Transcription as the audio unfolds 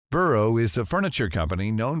Burrow is a furniture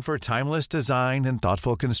company known for timeless design and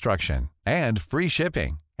thoughtful construction, and free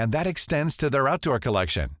shipping, and that extends to their outdoor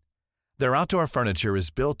collection. Their outdoor furniture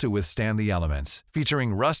is built to withstand the elements,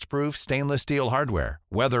 featuring rust-proof stainless steel hardware,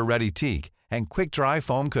 weather-ready teak, and quick-dry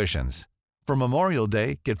foam cushions. For Memorial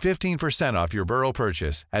Day, get 15% off your Burrow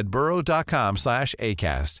purchase at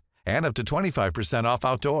burrow.com/acast, and up to 25% off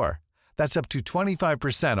outdoor. That's up to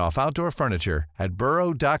 25% off outdoor furniture at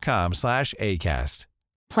burrow.com/acast.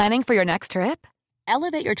 Planning for your next trip?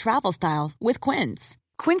 Elevate your travel style with Quince.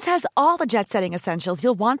 Quince has all the jet-setting essentials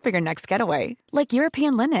you'll want for your next getaway, like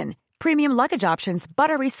European linen, premium luggage options,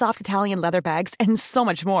 buttery soft Italian leather bags, and so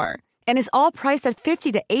much more. And is all priced at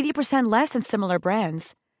 50 to 80% less than similar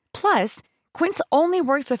brands. Plus, Quince only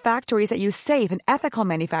works with factories that use safe and ethical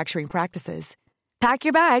manufacturing practices. Pack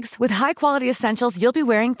your bags with high-quality essentials you'll be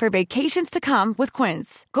wearing for vacations to come with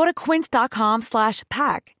Quince. Go to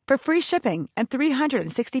quince.com/pack for free shipping and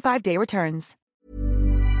 365-day returns.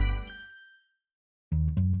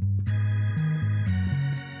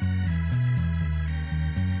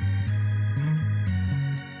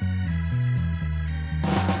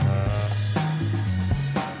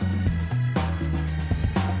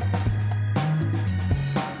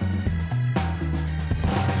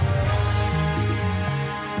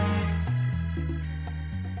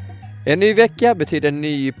 En ny vecka betyder en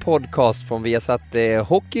ny podcast från Viasat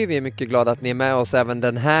Hockey. Vi är mycket glada att ni är med oss även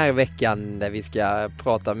den här veckan, där vi ska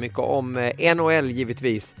prata mycket om NHL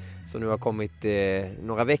givetvis, som nu har kommit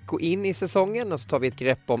några veckor in i säsongen, och så tar vi ett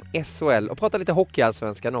grepp om SHL och pratar lite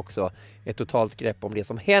hockeyallsvenskan också. Ett totalt grepp om det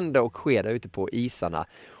som händer och sker där ute på isarna.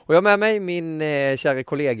 Och jag har med mig min kära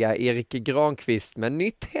kollega Erik Granqvist med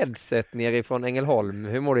nytt headset nerifrån Ängelholm.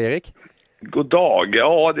 Hur mår du, Erik? God dag.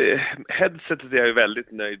 Ja, headsetet är jag ju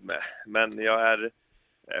väldigt nöjd med. Men jag är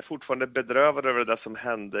fortfarande bedrövad över det där som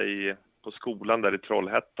hände på skolan där i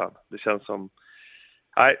Trollhättan. Det känns som...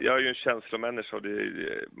 Nej, jag är ju en känslomänniska och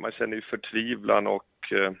man känner ju förtvivlan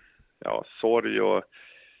och sorg och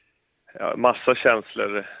massa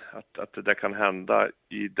känslor att det där kan hända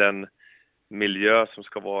i den miljö som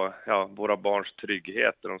ska vara våra barns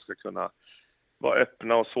trygghet, där de ska kunna vara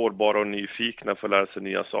öppna och sårbara och nyfikna för att lära sig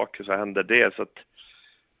nya saker, så händer det. Så att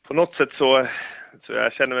på något sätt så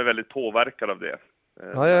jag känner mig väldigt påverkad av det.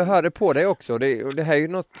 Ja, jag hörde på det också. Det här är ju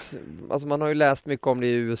något, alltså man har ju läst mycket om det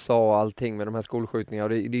i USA och allting med de här skolskjutningarna, och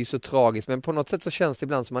det är ju så tragiskt. Men på något sätt så känns det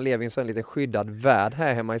ibland som man lever i en sån liten skyddad värld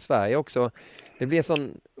här hemma i Sverige också. Det blir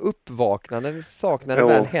sån uppvaknande sak när det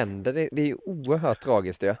väl händer. Det är ju oerhört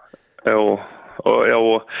tragiskt det. Ja,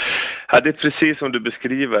 det är precis som du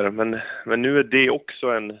beskriver, men nu är det också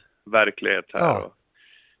en verklighet här. Ja.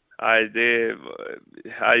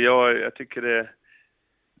 Jag tycker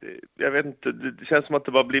jag vet inte, det känns som att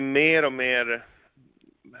det bara blir mer och mer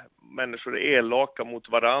människor är elaka mot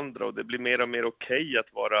varandra, och det blir mer och mer okej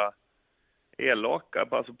att vara elaka,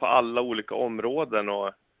 alltså på alla olika områden,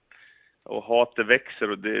 och hatet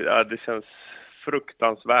växer, och det känns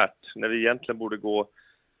fruktansvärt när vi egentligen borde gå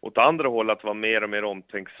åt andra håll, att vara mer och mer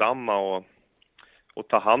omtänksamma och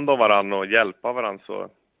ta hand om varandra och hjälpa varandra, så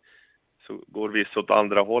går vi så åt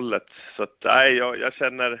andra hållet. Så att jag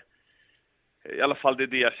känner, i alla fall det är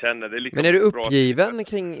det jag känner. Det är liksom. Men är du uppgiven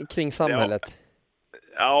kring samhället?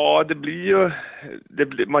 Ja, det blir ju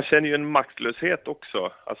man känner ju en maktlöshet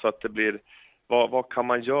också. Alltså att det blir, vad kan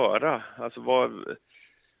man göra? Alltså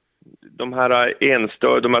de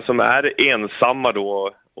här som är ensamma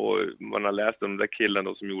då, och man har läst om den där killen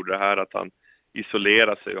då som gjorde det här, att han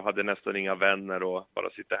isolerade sig och hade nästan inga vänner och bara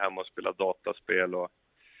sitter hemma och spelar dataspel och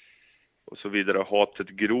så vidare. Hatet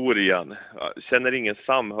gror igen. Jag känner ingen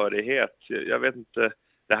samhörighet. Jag vet inte,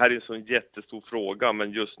 det här är en sån jättestor fråga,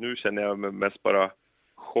 men just nu känner jag mig mest bara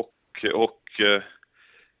chock och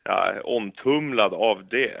omtumlad av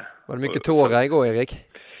det. Var det mycket tårar igår, Erik?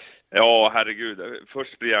 Ja, herregud.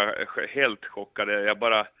 Först blir jag helt chockad.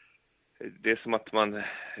 Det är som att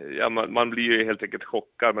man blir ju helt enkelt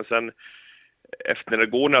chockad. Men sen efter när det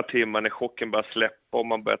går några timmar, när chocken börjar släppa och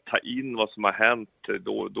man börjar ta in vad som har hänt,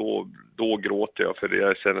 då gråter jag, för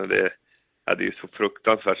jag känner det är så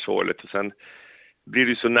fruktansvärt sorgligt. Och sen blir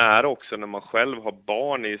det så nära också när man själv har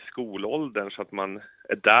barn i skolåldern, så att man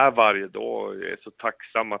är där varje dag och är så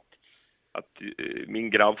tacksam att min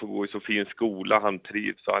grabb får gå i så fin skola, han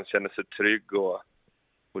trivs och han känner sig trygg,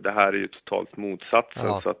 och det här är ju totalt motsatsen.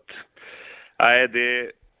 Ja. Så att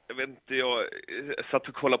jag vet inte, jag satt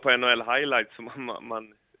och kollade på NHL highlights, som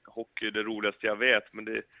man hockey är det roligaste jag vet, men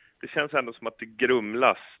det känns ändå som att det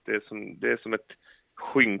grumlas. Det är som ett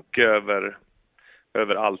skynke över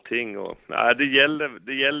allting, och det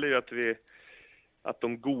gäller ju att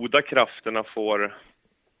de goda krafterna får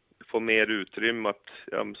få mer utrymme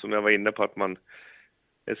att, som jag var inne på, att man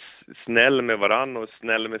är snäll med varann och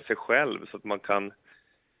snäll med sig själv så att man kan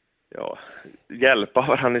hjälpa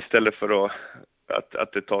varann istället för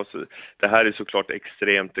att det tar sig. Det här är såklart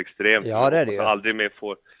extremt. Ja, det är det ju. Aldrig mer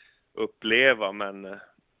får uppleva, men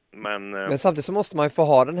samtidigt så måste man ju få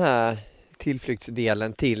ha den här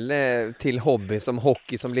tillflyktsdelen till hobby som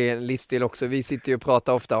hockey som blir en livsstil också. Vi sitter ju och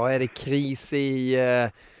pratar ofta, är det kris i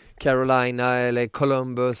Carolina eller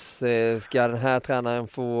Columbus, ska den här tränaren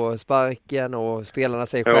få sparken, och spelarna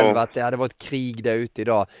säger själva att det hade varit krig där ute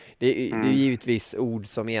idag. Det är givetvis ord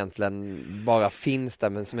som egentligen bara finns där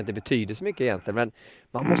men som inte betyder så mycket egentligen, men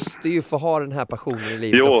man måste ju få ha den här passionen i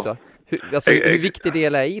livet också. Hur viktig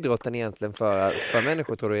del är idrotten egentligen för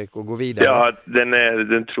människor, tror du, Erik, att gå vidare? Ja,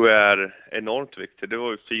 den tror jag är enormt viktig. Det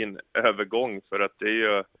var en fin övergång, för att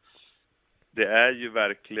det är ju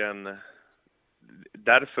verkligen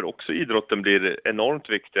därför också idrotten blir enormt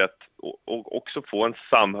viktig, att och också få en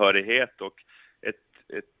samhörighet och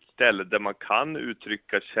ett ställe där man kan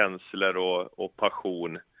uttrycka känslor och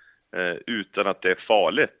passion utan att det är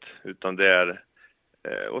farligt, utan det är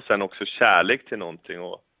och sen också kärlek till någonting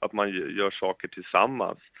och att man gör saker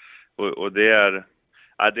tillsammans, och det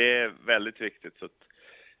är väldigt viktigt. Så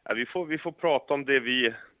att, vi får prata om det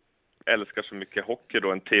vi älskar så mycket, hockey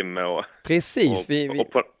då, en timme och precis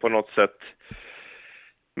och på något sätt.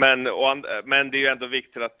 Men det är ju ändå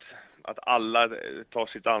viktigt att alla tar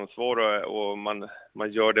sitt ansvar och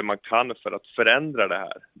man gör det man kan för att förändra det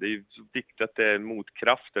här. Det är ju viktigt att det är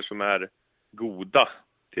motkrafter som är goda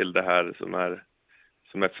till det här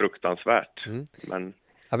som är fruktansvärt. Men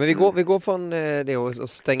vi går från det och så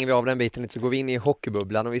stänger vi av den biten lite, så går vi in i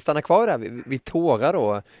hockeybubblan och vi stannar kvar där vid tårar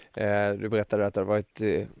då. Du berättade att det har varit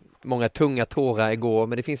många tunga tårar igår,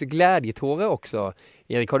 men det finns ju glädjetårar också.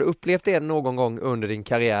 Erik, har du upplevt det någon gång under din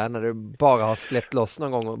karriär när du bara har släppt loss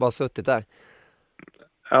någon gång och bara suttit där?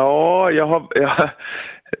 Ja,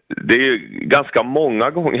 det är ju ganska många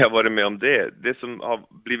gånger jag har varit med om det. Det som har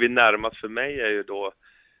blivit närmast för mig är ju då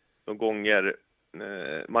de gånger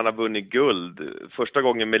man har vunnit guld. Första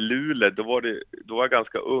gången med Luleå, då var jag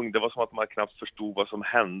ganska ung. Det var som att man knappt förstod vad som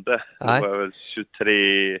hände. Nej. Då var jag väl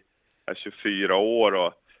 24 år,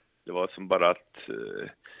 och det var som bara att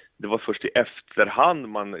det var först i efterhand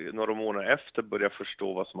några månader efter började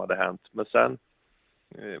förstå vad som hade hänt. Men sen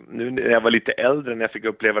nu när jag var lite äldre, när jag fick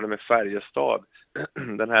uppleva det med Färjestad,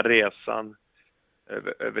 den här resan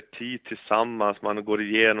över tid tillsammans, man går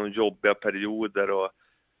igenom jobbiga perioder och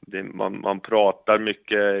man pratar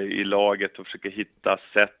mycket i laget och försöker hitta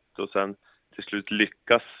sätt och sen till slut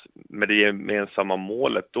lyckas med det gemensamma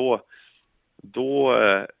målet, då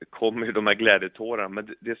kommer ju de här glädjetårarna.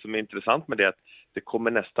 Men det som är intressant med det är att det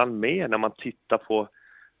kommer nästan med när man tittar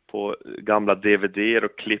på gamla DVD:er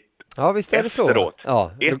och klipp. Ja, visst är det efteråt. Så.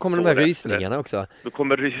 Ja, då kommer de här rysningarna också. Då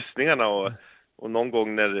kommer rysningarna och någon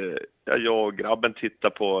gång när jag och grabben tittar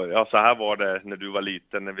på, så här var det när du var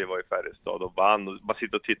liten, när vi var i Färjestad och vann. Och man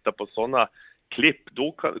sitter och tittar på sådana klipp,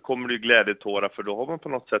 då kommer det ju glädjetårar, för då har man på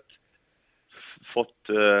något sätt fått...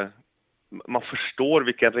 man förstår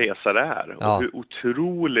vilken resa det är och hur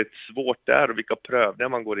otroligt svårt det är och vilka prövningar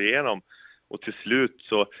man går igenom. Och till slut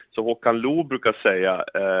så Håkan Loob brukar säga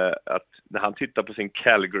att när han tittar på sin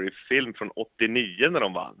Calgary-film från 89 när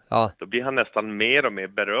de vann, då blir han nästan mer och mer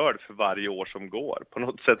berörd för varje år som går på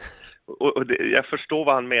något sätt. Och jag förstår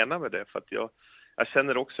vad han menar med det, för att jag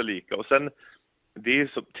känner också lika. Och sen det är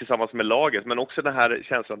så, tillsammans med laget, men också den här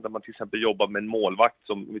känslan när man till exempel jobbar med en målvakt,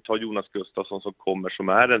 som vi tar Jonas Gustafsson som kommer, som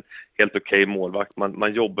är en helt okej målvakt.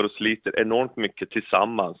 Man jobbar och sliter enormt mycket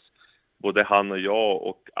tillsammans, både han och jag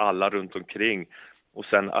och alla runt omkring. Och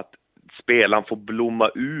sen att spelaren får blomma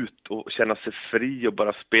ut och känna sig fri och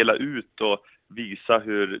bara spela ut och visa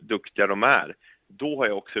hur duktiga de är. Då har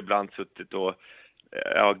jag också ibland suttit och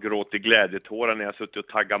gråtit glädjetårar när jag suttit och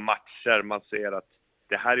taggat matcher. Man ser att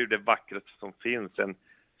det här är ju det vackraste som finns.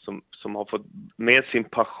 Som har fått med sin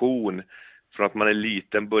passion från att man är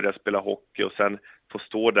liten, börjar spela hockey och sen får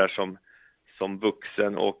stå där som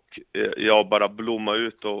vuxen och bara blomma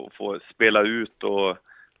ut och få spela ut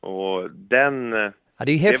och den... Ja,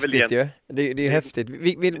 det är ju häftigt ju. Det är ju häftigt.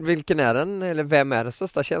 Vilken är den, eller vem är den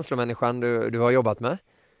största känslomänniskan du har jobbat med?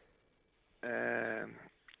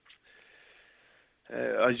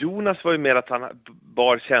 Jonas var ju mer att han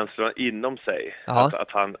bar känslorna inom sig.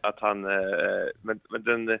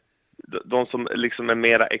 Men de som liksom är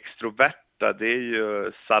mera extroverta, det är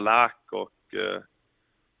ju Salak och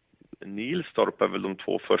Nilstorp är väl de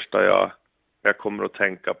två första jag kommer att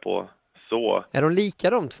tänka på. Så. Är de lika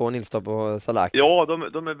de två, Nilstorp och Salak? Ja,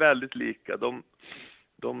 de är väldigt lika.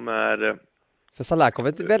 De är För Salakov är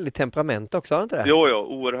ett väldigt temperament också, har inte det? Jo,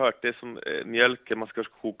 oerhört. Det är som mjölken, man ska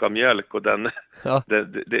koka mjölk och den, Ja. det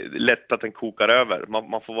är lätt att den kokar över.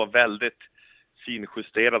 Man får vara väldigt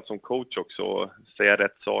finjusterad som coach också och säga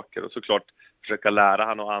rätt saker. Och såklart försöka lära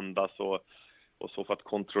han att andas och så för att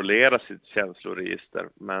kontrollera sitt känsloregister.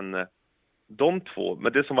 Men de två,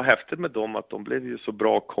 men det som var häftigt med dem att de blev ju så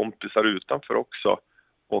bra kompisar utanför också.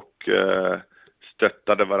 Och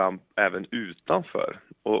stöttade varandra även utanför.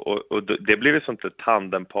 Och det blev ju sånt ett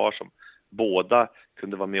tandempar som båda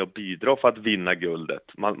kunde vara med och bidra för att vinna guldet.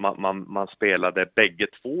 Man spelade bägge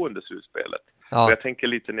två under slutspelet. Ja. Och jag tänker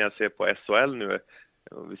lite när jag ser på SHL nu,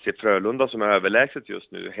 vi ser Frölunda som är överlägset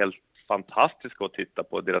just nu, helt fantastiska att titta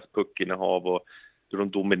på deras puckinnehav och hur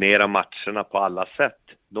de dominerar matcherna på alla sätt.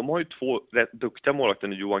 De har ju två rätt duktiga målvakter,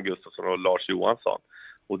 Johan Gustafsson och Lars Johansson.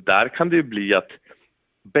 Och där kan det ju bli att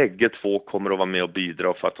bägge två kommer att vara med och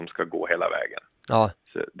bidra för att de ska gå hela vägen. Ja.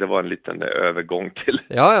 Så det var en liten övergång till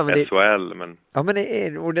Men SHL. Men... Ja, men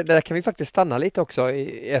det där kan vi faktiskt stanna lite också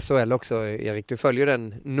i SHL också, Erik. Du följer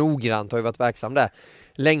den noggrant, har ju varit verksam där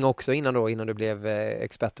länge också innan du blev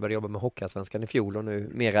expert och började jobba med Hockeyallsvenskan i fjol och nu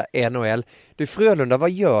mera NHL. Du, Frölunda,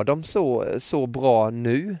 vad gör de så bra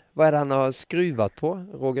nu? Vad är det han har skruvat på,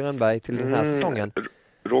 Roger Rönnberg, till den här säsongen?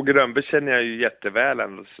 Roger Rönnberg känner jag ju jätteväl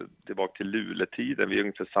ända tillbaka till Luleå-tiden. Vi är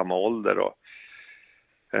ungefär samma ålder och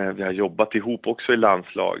vi har jobbat ihop också i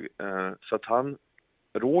landslag. Så att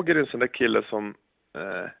Roger är en sån där kille som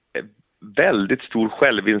är väldigt stor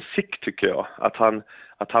självinsikt, tycker jag.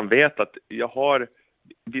 Att han vet att jag har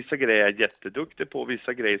vissa grejer jag är jätteduktig på,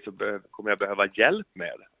 vissa grejer så kommer jag behöva hjälp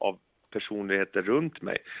med av personligheter runt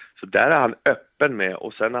mig. Så där är han öppen med,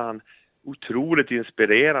 och sen är han otroligt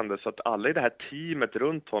inspirerande, så att alla i det här teamet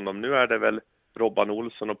runt honom, nu är det väl Robban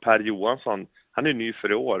Olsson och Per Johansson, han är ny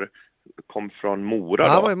för i år, kom från Mora.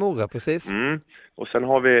 Han var i Mora, precis. Och sen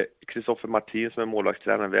har vi Kristoffer Martin som är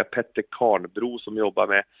målvaktstränare, vi har Petter Karnbro som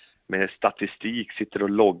jobbar med statistik, sitter och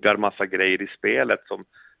loggar massa grejer i spelet som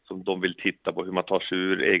de vill titta på, hur man tar sig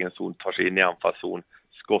ur egen zon, tar sig in i anfallszon,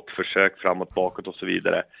 skottförsök framåt, bakåt och så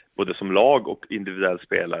vidare, både som lag och individuell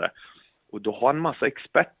spelare. Och då har han massa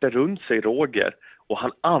experter runt sig, Roger, och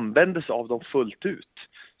han använder sig av dem fullt ut.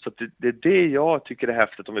 Så det är det jag tycker är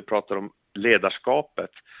häftigt om vi pratar om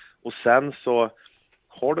ledarskapet. Och sen så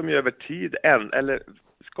har de ju över tid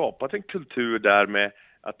skapat en kultur där med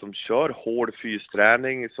att de kör hård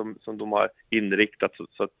fysträning som de har inriktat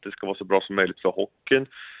så att det ska vara så bra som möjligt för hockeyn.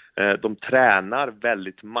 De tränar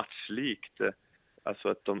väldigt matchlikt. Alltså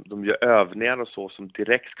att de gör övningar och så som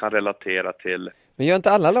direkt kan relatera till... Men gör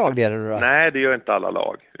inte alla lag det nu då? Nej, det gör inte alla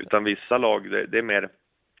lag. Utan vissa lag, det är mer...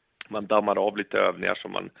 Man dammar av lite övningar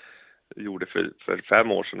som man gjorde för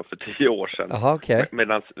 5 år sedan och för 10 år sedan. Aha, okay.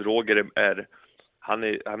 Medan Roger han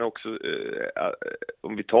är också...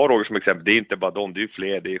 om vi tar Roger som exempel, det är inte bara de, det är ju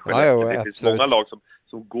fler. Det är Skellefteå. Det finns många lag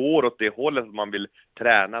som går åt det hållet, att man vill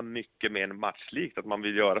träna mycket mer matchlikt. Att man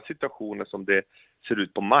vill göra situationer som det ser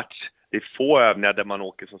ut på match. Det är få övningar där man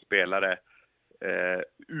åker som spelare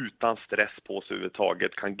utan stress på sig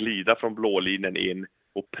överhuvudtaget. Kan glida från blålinjen in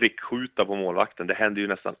och prickskjuta på målvakten. Det händer ju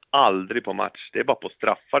nästan aldrig på match. Det är bara på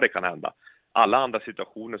straffar det kan hända. Alla andra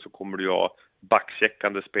situationer så kommer du ha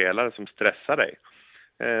backcheckande spelare som stressar dig.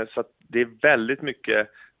 Så att det är väldigt mycket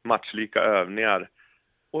matchlika övningar.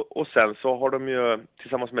 Och sen så har de ju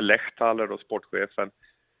tillsammans med Lehtaler och sportchefen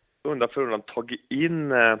undan för undan tagit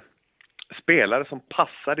in spelare som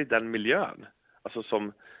passar i den miljön. Alltså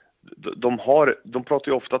som de pratar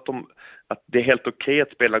ju ofta att det är helt okej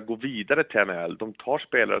att spelare går vidare till NHL. De tar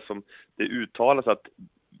spelare som det uttalas att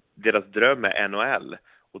deras dröm är NHL.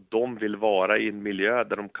 Och de vill vara i en miljö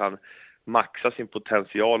där de kan maxa sin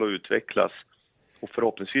potential och utvecklas. Och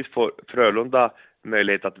förhoppningsvis får Frölunda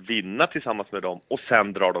möjlighet att vinna tillsammans med dem och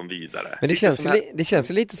sen drar de vidare. Men det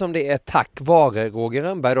känns ju lite som det är tack vare Roger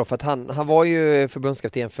Rönnberg då, för att han var ju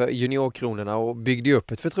förbundskapten för juniorkronorna och byggde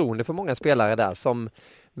upp ett förtroende för många spelare där som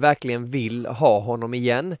verkligen vill ha honom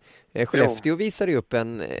igen. Skellefteå visade ju upp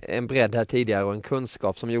en bredd här tidigare och en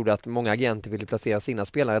kunskap som gjorde att många agenter ville placera sina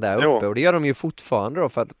spelare där uppe, och det gör de ju fortfarande då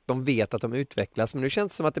för att de vet att de utvecklas. Men nu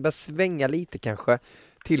känns det som att det börjar svänga lite kanske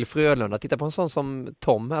till Frölunda. Titta på en sån som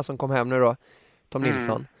Tom här som kom hem nu då, Tom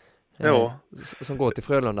Nilsson, som går till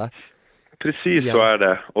Frölunda. Precis så är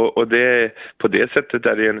det. Och det, på det sättet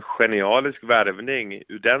är det en genialisk värvning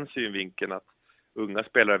ur den synvinkeln att unga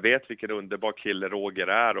spelare vet vilken underbar kille Roger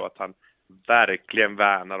är och att han verkligen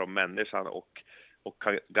värnar om människan och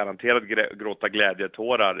kan garanterat gråta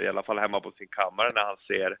glädjetårar, i alla fall hemma på sin kammare när han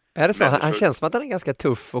ser... Är det så? Han känns som att han är ganska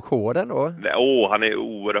tuff och hård ändå. Han är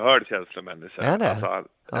oerhört känslomänniska. Är det?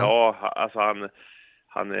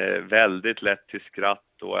 han är väldigt lätt till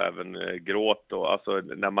skratt och även gråt. Och, alltså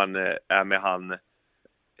när man är med han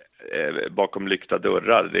bakom lyckta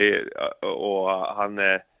dörrar. Och han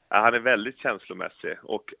är väldigt känslomässig.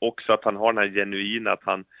 Och också att han har den här genuina, att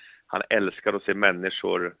han älskar att se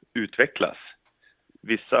människor utvecklas.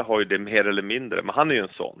 Vissa har ju det mer eller mindre, men han är ju en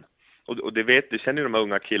sån. Och det känner ju de här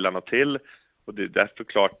unga killarna till. Och det är därför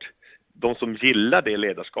klart, de som gillar det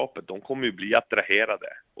ledarskapet, de kommer ju bli attraherade.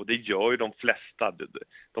 Och det gör ju de flesta.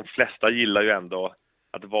 De flesta gillar ju ändå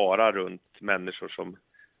att vara runt människor som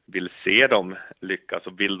vill se dem lyckas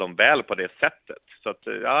och vill dem väl på det sättet. Så att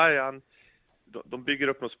de bygger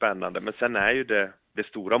upp något spännande. Men sen är ju det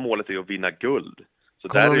stora målet är ju att vinna guld. Så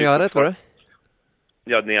kommer de göra det, tror du?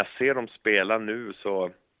 Ja, när jag ser dem spela nu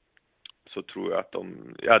så tror jag att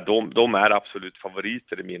de är absolut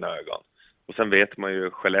favoriter i mina ögon. Och sen vet man ju,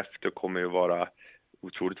 Skellefteå kommer ju vara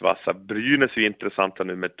otroligt vassa. Brynäs är ju intressanta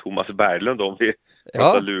nu med Thomas Berglund, om vi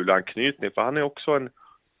pratar Luleå-anknytning. För han är också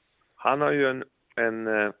han har ju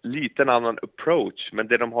en liten annan approach. Men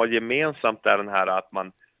det de har gemensamt är den här att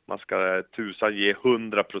man ska tusan ge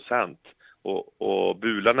 100%. Och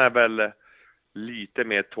Bulan är väl lite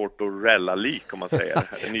mer Tortorella-lik, om man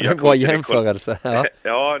säger. Nya bra jämförelse.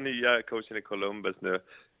 Ja, nya coachen i Columbus nu.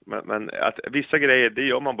 Men att vissa grejer, det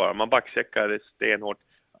gör man bara. Man backcheckar stenhårt.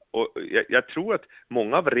 Och jag tror att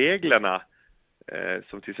många av reglerna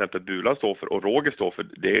som till exempel Bulan står för och Roger står för,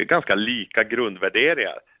 det är ganska lika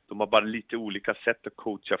grundvärderingar. De har bara lite olika sätt att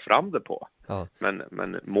coacha fram det på. Ja.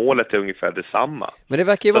 Men målet är ungefär detsamma. Men det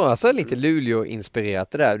verkar ju vara så lite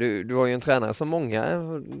Luleå-inspirerat det där. Du har ju en tränare som många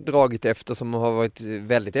har dragit efter, som har varit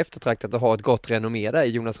väldigt eftertraktat och har ett gott renommé där,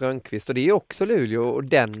 Jonas Rönnqvist. Och det är ju också Luleå och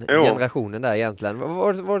den generationen där egentligen.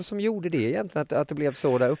 Vad var det som gjorde det egentligen, att det blev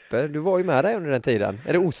så där uppe? Du var ju med där under den tiden.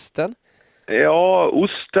 Är det osten? Ja,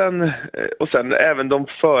 osten och sen även de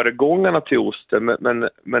föregångarna till osten.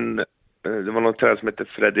 Men det var någon tränare som hette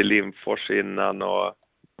Freddy Lindfors innan och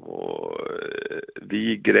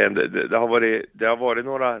Wigren. Det har varit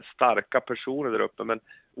några starka personer där uppe. Men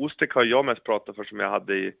Ostek har jag mest pratat för, som jag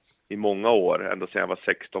hade i många år. Ända sedan jag var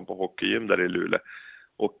 16 på hockeygym där i Luleå.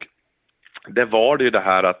 Och det var det ju det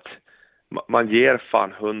här att man ger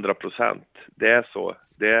fan 100%. Det är så.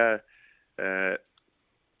 Det är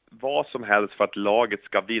vad som helst för att laget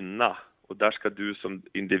ska vinna. Och där ska du som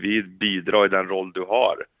individ bidra i den roll du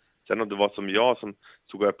har. Sen om det var som jag som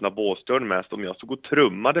såg och öppna båsdörren mest, om jag såg och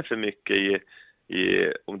trummade för mycket i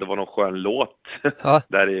om det var någon skön låt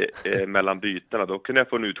där mellan bytena, då kunde jag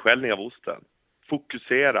få en utskällning av osten.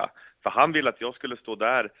 Fokusera. För han ville att jag skulle stå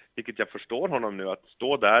där, vilket jag förstår honom nu, att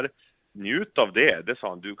stå där, njut av det sa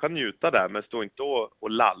han. Du kan njuta där, men stå inte och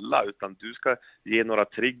lalla, utan du ska ge några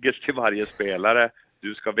triggers till varje spelare.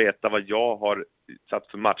 Du ska veta vad jag har satt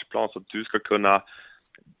för matchplan, så att du ska kunna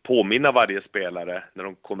påminna varje spelare när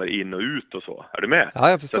de kommer in och ut och så. Är du med? Ja,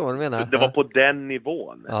 jag förstår vad du menar. Det var på den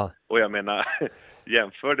nivån. Ja. Och jag menar,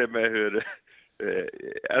 jämför det med hur...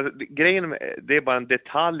 grejen, det är bara en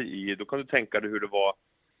detalj i. Då kan du tänka dig hur det var,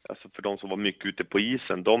 alltså för de som var mycket ute på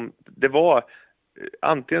isen. Det var,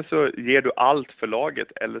 antingen så ger du allt för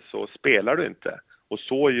laget eller så spelar du inte. Och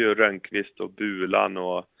så gör Rönnqvist och Bulan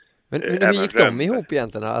och... Men hur gick de ihop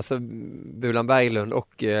egentligen? Alltså Bulan Berglund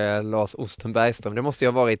och Lars Osten Bergström. Det måste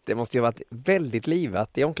ju ha varit väldigt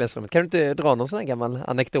livat i omklädningsrummet. Kan du inte dra någon sån här gammal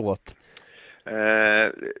anekdot?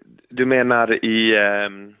 Du menar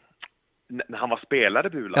när han var spelare,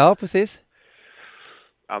 Bulan? Ja, precis.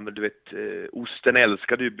 Ja, men du vet, Osten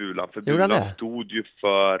älskade ju Bulan. För Bulan stod ju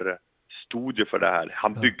för det här.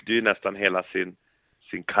 Han byggde ju nästan hela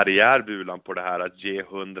sin karriär, Bulan, på det här att ge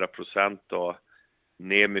 100% och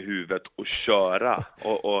ner med huvudet och köra.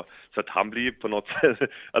 Och så att han blir på något sätt...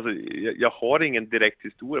 Alltså, jag har ingen direkt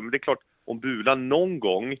historia, men det är klart, om Bulan någon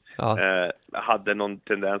gång hade någon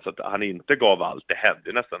tendens att han inte gav allt, det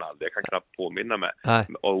hände nästan aldrig, jag kan knappt påminna mig.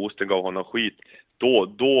 Och Osten gav honom skit,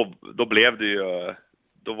 då blev det ju...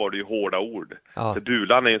 Då var det ju hårda ord. För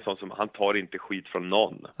Bulan är en sån som, han tar inte skit från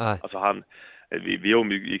någon. Alltså vi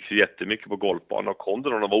umgicks ju jättemycket på golfbanan, och kom det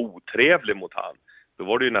någon och var otrevlig mot han, då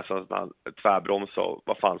var det ju nästan att han tvärbromsade och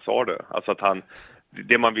vad fan sa du? Alltså att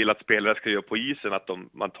det man vill att spelare ska göra på isen, att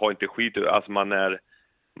man tar inte skit, alltså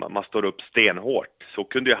man står upp stenhårt. Så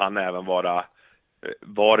kunde ju han även vara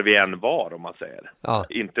var vi än var, om man säger.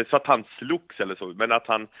 Inte så att han slogs eller så, men att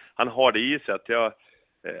han har det i sig att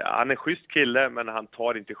han är en schysst kille, men han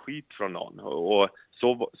tar inte skit från någon. Och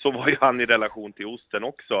så var ju han i relation till Osten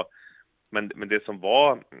också. Men det som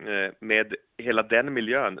var med hela den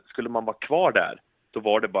miljön, skulle man vara kvar där, då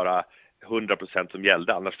var det bara 100% som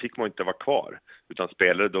gällde. Annars fick man inte vara kvar. Utan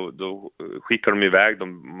spelare, då skickade de iväg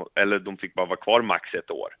dem, eller de fick bara vara kvar max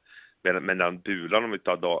ett år. Men Bulan, om vi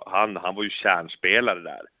tar då, han var ju kärnspelare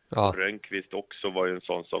där. Ja. Rönnqvist också var ju en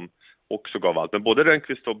sån som också gav allt. Men både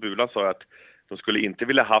Rönnqvist och Bulan sa att de skulle inte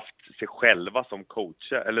vilja haft sig själva som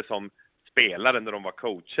coacher eller som spelare när de var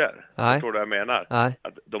coacher. Nej. Förstår du vad jag menar? Nej.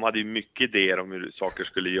 Att de hade ju mycket idéer om hur saker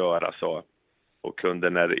skulle göras och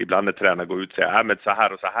kunde ibland när tränare går ut och säger men så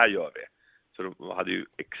här och så här gör vi. Så de hade ju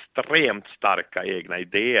extremt starka egna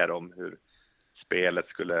idéer om hur spelet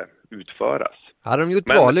skulle utföras. Hade de gjort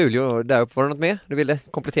bra Luleå där uppe? Var det något mer du ville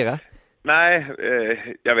komplettera? Nej,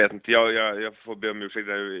 jag vet inte. Jag får be om ursäkt.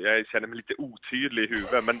 Jag känner mig lite otydlig i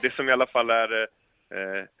huvudet. Men det som i alla fall är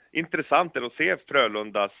intressant är att se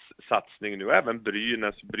Frölundas satsning nu. Även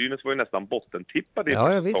Brynäs. Brynäs var ju nästan bottentippade i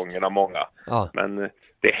säsongen av många. Ja. Men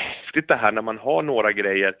det är häftigt det här när man har några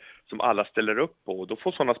grejer som alla ställer upp på. Och då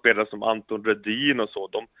får sådana spelare som Anton Rödin och så.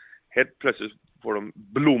 Helt plötsligt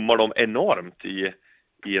blommar de enormt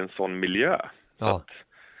i en sån miljö. Ja.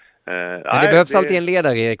 Men det behövs alltid en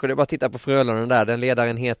ledare, Erik, och det är bara att titta på Frölunda där. Den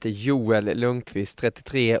ledaren heter Joel Lundqvist,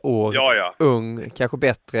 33 år, ung, kanske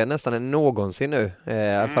bättre nästan än någonsin nu.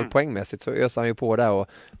 I alla fall poängmässigt så ösar han ju på där och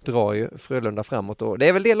drar ju Frölunda framåt. Och det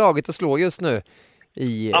är väl det laget att slå just nu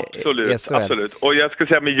i SHL. Absolut. Och jag ska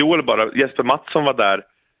säga med Joel bara, Jesper Mattsson var där,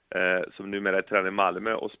 som numera är tränare i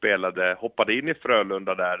Malmö och hoppade in i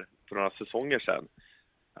Frölunda där för några säsonger sedan.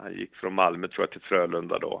 Han gick från Malmö tror jag till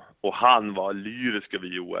Frölunda då. Och han var lyrisk över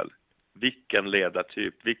Joel. Vilken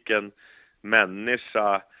ledartyp, vilken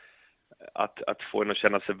människa att få en att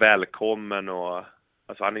känna sig välkommen. Och,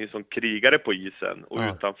 alltså han är ju som krigare på isen och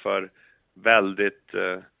utanför väldigt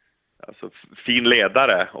fin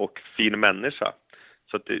ledare och fin människa.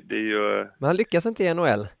 Så att det är ju... Men han lyckas inte i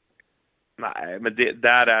NHL? Nej, men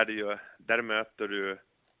där möter du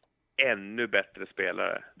ännu bättre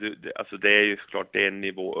spelare. Alltså det är ju såklart det är en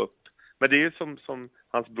nivå upp. Men det är ju som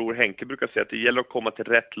hans bror Henke brukar säga, att det gäller att komma till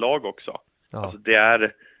rätt lag också. Ja. Alltså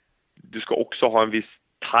du ska också ha en viss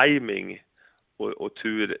timing och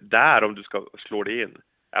tur där om du ska slå det in.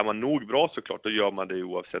 Är man nog bra såklart, då gör man det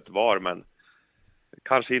oavsett var. Men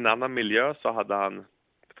kanske i en annan miljö så hade han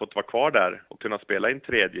fått vara kvar där och kunna spela i en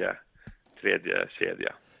tredje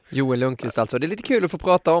kedja. Joel Lundqvist alltså. Det är lite kul att få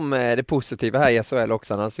prata om det positiva här i SHL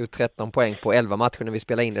också. Han har alltså gjort 13 poäng på 11 matcher när vi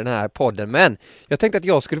spelar in den här podden. Men jag tänkte att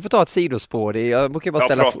jag skulle få ta ett sidospår. Jag brukar bara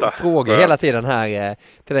ställa frågor hela tiden här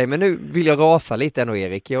till dig. Men nu vill jag rasa lite ändå,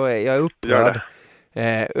 Erik. Jag är upprörd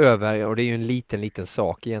över, och det är ju en liten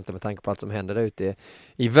sak egentligen med tanke på allt som händer där ute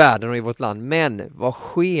i världen och i vårt land. Men vad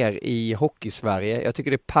sker i Hockey-Sverige? Jag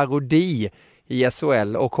tycker det är parodi i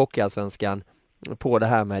SHL och Hockeyallsvenskan på det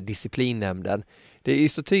här med disciplinnämnden. Det är ju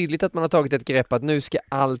så tydligt att man har tagit ett grepp att nu ska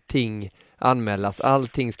allting anmälas,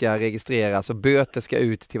 allting ska registreras och böter ska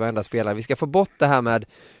ut till varenda spelare. Vi ska få bort det här med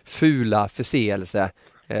fula förseelser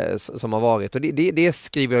som har varit. Och det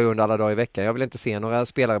skriver jag under alla dagar i veckan. Jag vill inte se några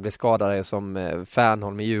spelare bli skadade som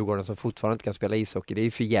Fernholm i Djurgården som fortfarande inte kan spela ishockey. Det är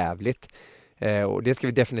ju för jävligt. Och det ska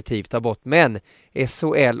vi definitivt ta bort. Men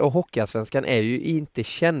SHL och Hockeyallsvenskan är ju inte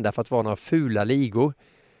kända för att vara några fula ligor.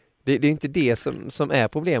 Det är inte det som är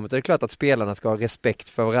problemet. Det är klart att spelarna ska ha respekt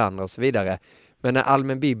för varandra och så vidare. Men när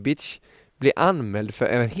Almen Bibic blir anmäld för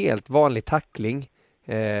en helt vanlig tackling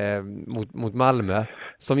mot Malmö,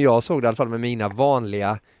 som jag såg det i alla fall med mina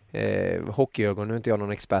vanliga hockeyögon, nu är inte jag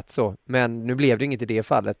någon expert så, men nu blev det inget i det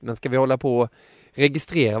fallet. Men ska vi hålla på och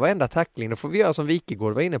registrera varenda tackling, då får vi göra som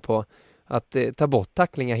Wikegård var inne på, att ta bort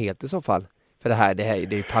tacklingar helt i så fall. För det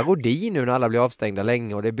är ju parodi nu när alla blir avstängda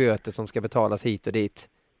länge och det är böter som ska betalas hit och dit.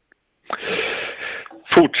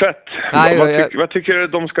 Fortsätt. Vad tycker du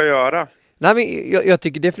de ska göra? Nej, men jag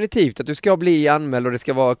tycker definitivt att du ska bli anmäld och det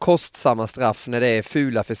ska vara kostsamma straff när det är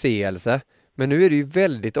fula förseelser. Men nu är det ju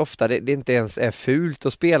väldigt ofta det inte ens är fult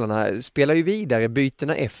och spelarna spelar ju vidare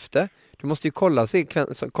bytena efter. Du måste ju kolla och se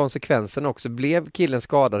konsekvensen också. Blev killen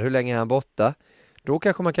skadad? Hur länge är han borta? Då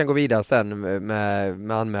kanske man kan gå vidare sen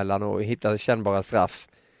med anmälan och hitta kännbara straff.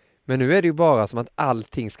 Men nu är det ju bara som att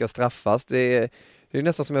allting ska straffas. Det är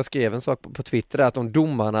nästan som jag skrev en sak på Twitter där, att om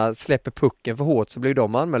domarna släpper pucken för hårt så blir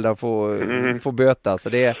de anmälda och får böta. Så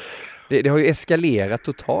det har ju eskalerat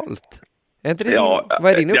totalt. Är inte det vad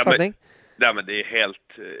är din uppfattning? Men det är helt...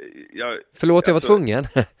 Förlåt, jag var tvungen.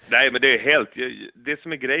 Nej, men det är helt... Det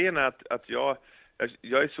som är grejen är att jag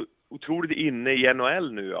är så otroligt inne i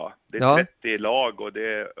NHL nu. Ja. Det är 30 lag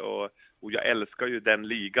och jag älskar ju den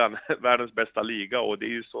ligan. Världens bästa liga, och det är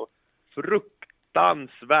ju så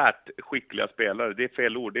fruktansvärt skickliga spelare. Det är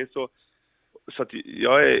fel ord. Det är så att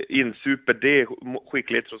jag är insuper det,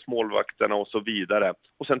 skicklighet hos målvakterna och så vidare.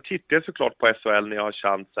 Och sen tittar jag såklart på SHL när jag har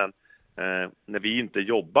chansen, när vi inte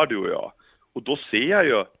jobbar, du och jag. Och då ser jag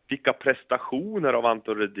ju vilka prestationer av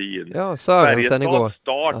Anton Rödin. Ja, Sörensen igår.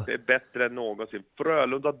 Start är bättre än någonsin.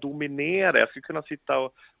 Frölunda dominerar. Jag skulle kunna sitta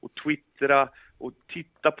och twittra och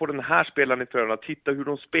titta på den här spelaren i Frölunda. Titta hur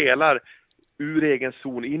de spelar ur egen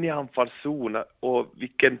zon, in i anfallszon och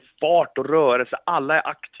vilken fart och rörelse. Alla är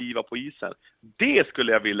aktiva på isen. Det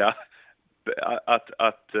skulle jag vilja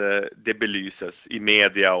att det belyses i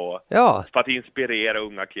media och för att inspirera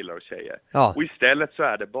unga killar och tjejer. Ja. Och istället så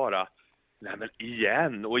är det bara nej men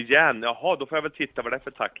igen och igen. Jaha, då får jag väl titta vad det är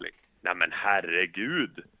för tackling. Nej men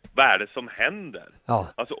herregud, vad är det som händer? Ja.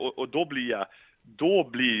 Alltså, och då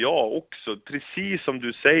blir jag också, precis som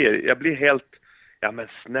du säger, jag blir helt, ja men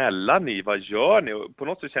snälla ni, vad gör ni? Och på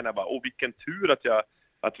något sätt känner jag bara, vilken tur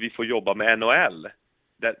att vi får jobba med NHL.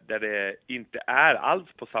 Där det inte är alls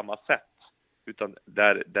på samma sätt. Utan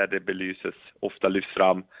där det belyses, ofta lyfts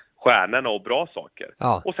fram stjärnorna och bra saker.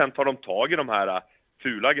 Ja. Och sen tar de tag i de här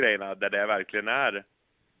fula grejerna där det verkligen är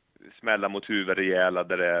smälla mot huvudet rejäla.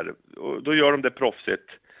 Och då gör de det proffsigt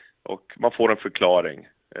och man får en förklaring.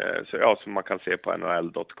 Som man kan se på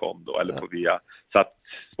nhl.com då, eller på via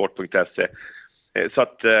sport.se. Så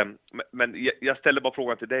att, men jag ställer bara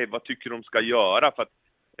frågan till dig, vad tycker du de ska göra? För att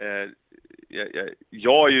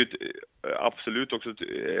jag är ju absolut också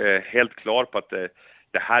helt klar på att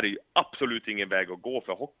det här är ju absolut ingen väg att gå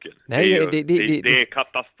för hockeyn. Nej, det är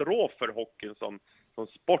katastrof för hockeyn som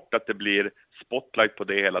sport att det blir spotlight på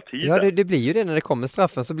det hela tiden. Ja, det blir ju det när det kommer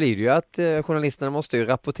straffen, så blir det ju att journalisterna måste ju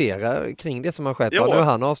rapportera kring det som har skett. Ja. Nu har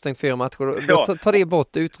han avstängt 4 matcher. Då tar det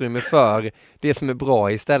bort utrymme för det som är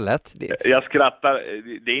bra istället. Jag skrattar,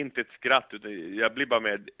 det är inte ett skratt utan jag blir bara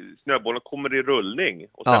med, snöbollen kommer i rullning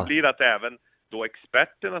och sen blir det att även då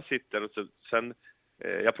experterna sitter och sen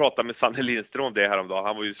jag pratade med Sanne Lindström om det häromdagen.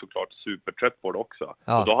 Han var ju såklart supertrött på det också.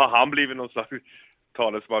 Ja. Och då har han blivit någon slags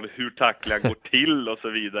talesman hur tacklingar går till och så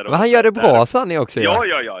vidare. Men han gör det bra, Sanne också. Ja.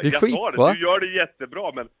 Det är skitbra. Du gör det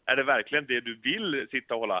jättebra, men är det verkligen det du vill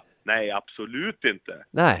sitta och hålla? Nej, absolut inte.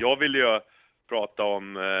 Nej. Jag vill ju prata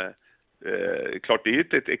om klart det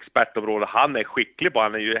är ett expertområde. Han är skicklig på,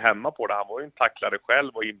 han är ju hemma på det. Han var ju en tacklare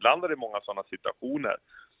själv och inblandad i många sådana situationer.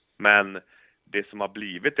 Men det som har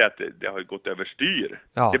blivit är att det har gått överstyr.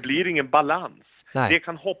 Ja. Det blir ingen balans. Nej. Det jag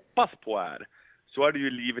kan hoppas på så är det ju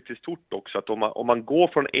livet i stort också. Att om man går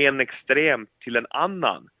från en extrem till en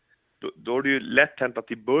annan, då är det ju lätt hänt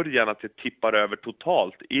att i början att det tippar över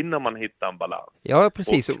totalt innan man hittar en balans. Ja,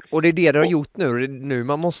 precis. Och det är det har gjort nu. Nu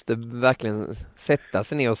man måste verkligen sätta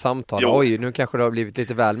sig ner och samtala. Jo. Oj, nu kanske det har blivit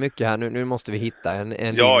lite väl mycket här. Nu måste vi hitta en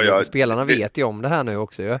linje. Ja, spelarna vet ju om det här nu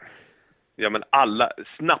också. Ja, men alla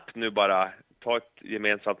snabbt nu bara ta ett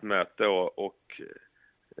gemensamt möte och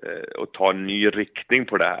ta en ny riktning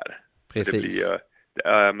på det här. Precis.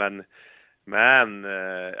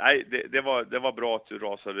 Det var bra att du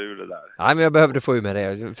rasade ur det där. Nej, men jag behövde få ur med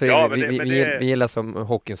det. För vi gillar som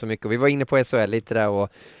hockeyn så mycket. Och vi var inne på SHL lite där och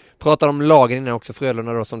pratade om lagen innan också.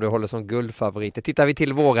 Frölunda då, som du håller som guldfavoriter. Tittar vi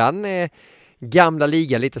till våran gamla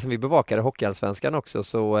liga, lite som vi bevakade, Hockeyallsvenskan också,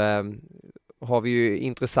 så har vi ju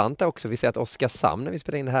intressanta också. Vi ser att Oskarshamn, när vi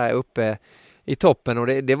spelar in det här, uppe i toppen, och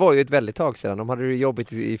det var ju ett väldigt tag sedan. De hade det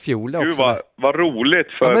jobbigt i fjol också. Gud, vad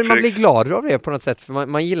roligt för men man blir glad av det på något sätt, för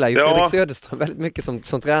man gillar ju Fredrik Söderström väldigt mycket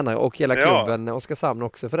som tränare, och hela klubben, Oskarshamn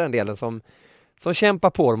också för den delen, som kämpar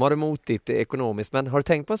på. De har det motigt ekonomiskt, men har du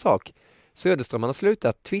tänkt på en sak? Söderström, han har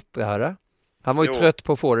slutat twittra, hörde? Han var ju trött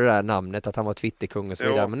på att få det där namnet, att han var Twitterkung och så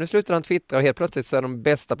vidare, men nu slutar han twittra och helt plötsligt så är de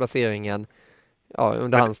bästa placeringen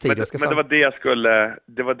under hans tid. Men det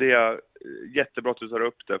var det jag jättebra att du tar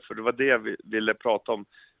upp det, för det var det jag ville prata om.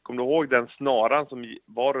 Kommer du ihåg den snaran som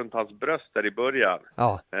var runt hans bröst där i början?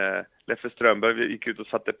 Ja. Leffe Strömberg gick ut och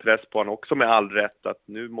satte press på honom också med all rätt, att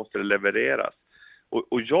nu måste det levereras.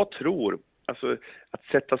 Och jag tror, alltså, att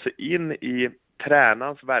sätta sig in i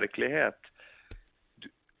tränarens verklighet.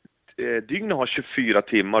 Dygnet har 24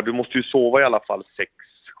 timmar, du måste ju sova i alla fall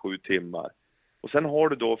 6-7 timmar. Och sen har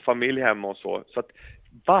du då familj hemma och så att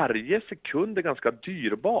varje sekund är ganska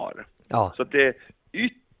dyrbar. Ja. Så att det är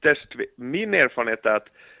ytterst, min erfarenhet är att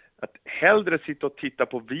hellre sitta och titta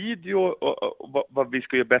på video och vad vi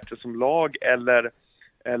ska göra bättre som lag, eller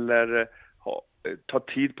ta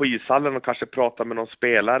tid på ishallen och kanske prata med någon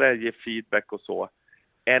spelare, ge feedback och så,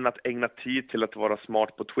 än att ägna tid till att vara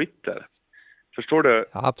smart på Twitter. Förstår du?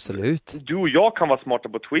 Ja, absolut. Du och jag kan vara smarta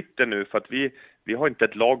på Twitter nu för att vi har inte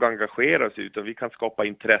ett lag att engagera oss i, utan vi kan skapa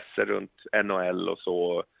intresse runt NHL och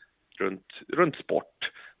så, runt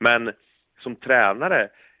sport. Men som tränare,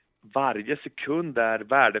 varje sekund är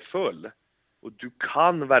värdefull. Och du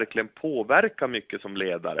kan verkligen påverka mycket som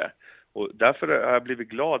ledare. Och därför har jag blivit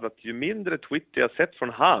glad att ju mindre Twitter jag sett från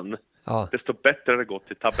han, desto bättre har det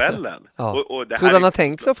gått i tabellen. Ja. Och det Tror du här han har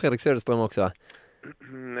tänkt så, Fredrik Söderström, också?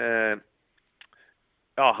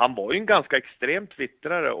 Ja, han var ju en ganska extrem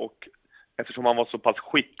twittrare, och eftersom han var så pass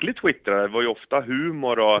skicklig twittrare, det var ju ofta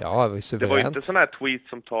humor och det var ju inte sådana här tweets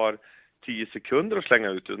som tar 10 sekunder att slänga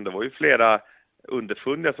ut, utan det var ju flera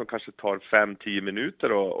underfundiga som kanske tar 5-10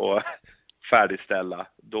 minuter och färdigställa.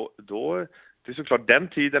 Då det är såklart, den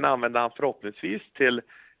tiden använder han förhoppningsvis till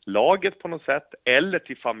laget på något sätt eller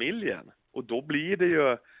till familjen, och då blir det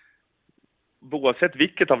ju, oavsett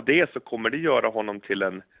vilket av det, så kommer det göra honom till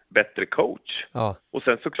en bättre coach. Och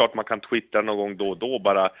sen såklart man kan twittra någon gång då och då,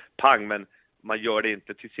 bara pang, men man gör det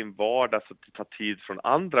inte till sin vardag, så det tar tid från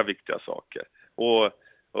andra viktiga saker. Och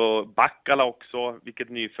Backala också, vilket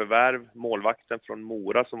nyförvärv, målvakten från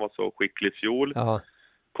Mora som var så skicklig i fjol,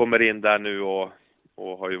 kommer in där nu och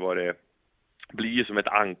har ju blir ju som ett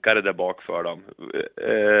ankare där bak för dem.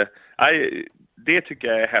 Det tycker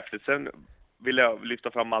jag är häftigt. Sen vill jag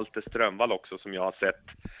lyfta fram Malte Strömvall också, som jag har sett.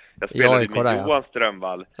 Jag spelade med Johan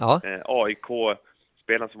Strömvall,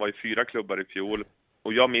 AIK-spelaren som var i 4 klubbar i fjol.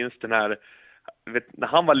 Och jag minns den här, när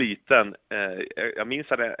han var liten, jag minns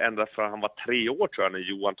det ända från han var 3 år tror jag, när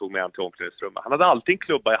Johan tog med han till omklädningsrummet. Han hade alltid en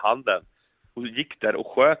klubba i handen och gick där och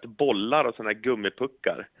sköt bollar och såna här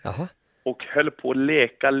gummipuckar. Och höll på att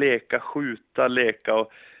leka, skjuta,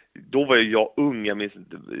 och då var ju jag ung, jag minns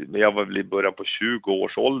inte, men jag var väl i början på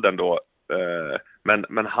 20-årsåldern då.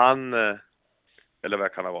 Men han, eller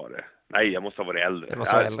vad kan ha varit? Nej, jag måste ha varit äldre. Det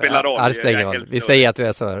spelar roll. Vi säger att du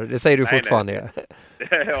är så. Det säger du fortfarande.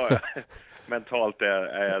 Ja. Mentalt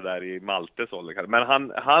är jag där i Maltes ålder. Men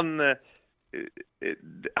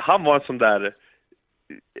han var en sån där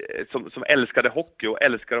som älskade hockey och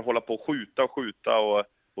älskade att hålla på och skjuta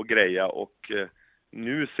och greja. Och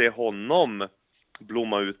nu ser honom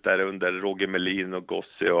blomma ut där under Roger Melin och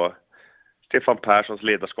Gossi och Stefan Perssons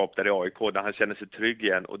ledarskap där i AIK, där han känner sig trygg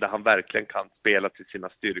igen och där han verkligen kan spela till sina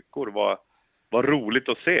styrkor. Vad roligt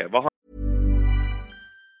att se.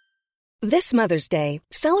 This Mother's Day,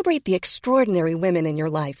 celebrate the extraordinary women in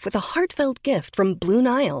your life with a heartfelt gift from Blue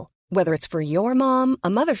Nile. Whether it's for your mom, a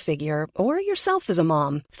mother figure, or yourself as a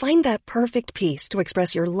mom, find that perfect piece to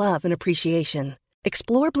express your love and appreciation.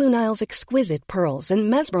 Explore Blue Nile's exquisite pearls and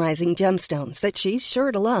mesmerizing gemstones that she's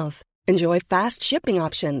sure to love. Enjoy fast shipping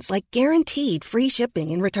options like guaranteed free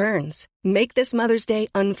shipping and returns. Make this Mother's Day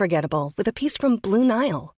unforgettable with a piece from Blue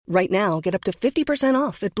Nile. Right now, get up to 50%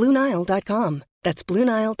 off at BlueNile.com. That's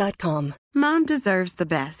BlueNile.com. Mom deserves the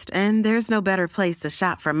best, and there's no better place to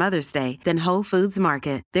shop for Mother's Day than Whole Foods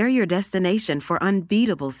Market. They're your destination for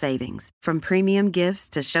unbeatable savings, from premium gifts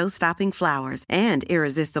to show-stopping flowers and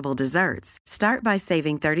irresistible desserts. Start by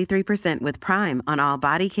saving 33% with Prime on all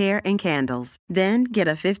body care and candles. Then get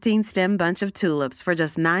a 15-stem bunch of tulips for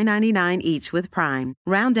just $9.99 each with Prime.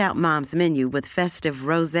 Round out Mom's menu with festive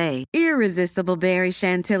rosé, irresistible berry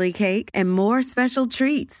chantilly cake, and more special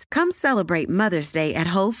treats. Come celebrate Mother's Day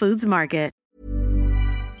at Whole Foods Market.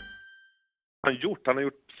 Han har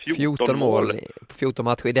gjort 14 mål. 14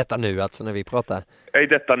 matcher i detta nu, alltså när vi pratar. I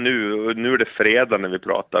detta nu är det fredag när vi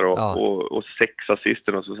pratar och 6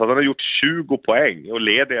 assister och så han har gjort 20 poäng och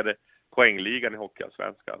leder poängligan i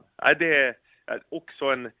Hockeyallsvenskan. Det är också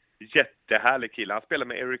en jättehärlig kille. Han spelar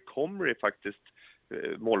med Eric Comrie faktiskt,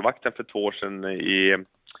 målvakten för 2 år sedan i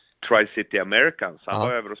Tri-City Americans. Han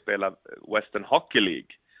var över och spelade Western Hockey League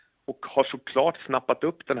och har såklart snappat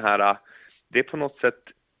upp den här. Det är på något sätt,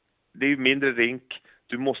 det är ju mindre rink,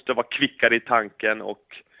 du måste vara kvickare i tanken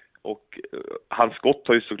och hans skott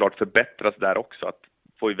har ju såklart förbättrats där också, att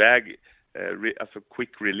få iväg alltså quick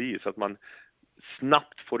release, att man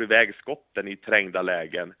snabbt får iväg skotten i trängda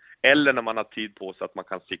lägen eller när man har tid på sig att man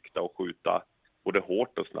kan sikta och skjuta både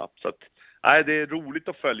hårt och snabbt. Så att det är roligt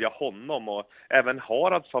att följa honom, och även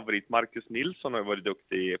Harads favorit Marcus Nilsson har varit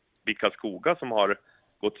duktig i Karlskoga som har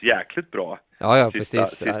gått jäkligt bra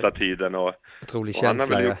sista tiden och han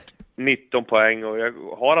har väl gjort 19 poäng och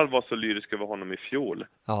Harald var så lyrisk över honom i fjol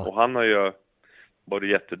och han har ju varit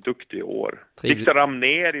jätteduktig i år. Fick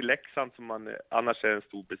Ramner i Leksand som man annars är en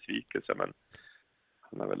stor besvikelse, men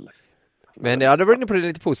han är väl. Men det hade varit inne på det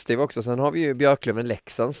lite positivt också. Sen har vi ju Björklöven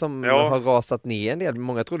Leksand som har rasat ner en del.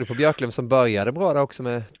 Många trodde på Björklöven som började bra där också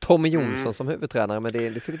med Tommy Jonsson som huvudtränare. Men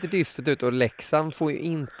det ser lite dystert ut och Leksand får ju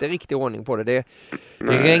inte riktigt ordning på det. Det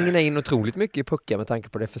regnar in otroligt mycket i puckar med tanke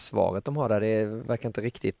på det försvaret de har där. Det verkar inte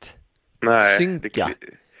riktigt synka.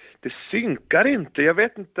 Det synkar inte. Jag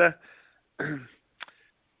vet inte.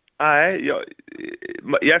 Nej,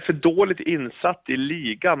 jag är för dåligt insatt i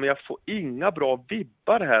ligan, men jag får inga bra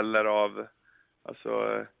vibbar heller av,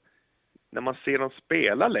 alltså, när man ser dem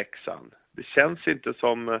spela Leksand. Det känns inte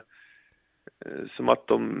som, som att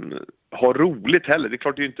de har roligt heller. Det är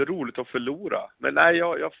klart det är inte roligt att förlora. Men nej,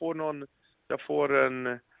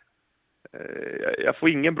 jag får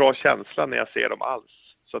ingen bra känsla när jag ser dem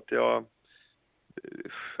alls. Så att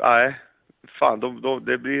nej, fan,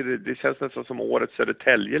 det känns nästan som årets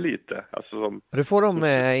Södertälje lite. Alltså som, Du får de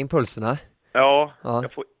impulserna? Ja,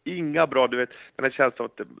 jag får inga bra, du vet, den här känslan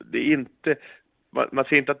att det är inte, man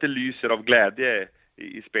ser inte att det lyser av glädje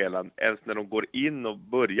i spelen ens när de går in och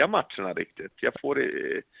börjar matcherna riktigt.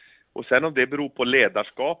 Och sen om det beror på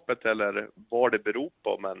ledarskapet eller vad det beror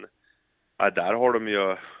på, men där har de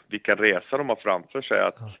ju vilka resor de har framför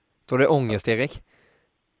sig. Tror det är ångest, Erik?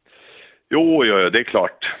 Jo, det är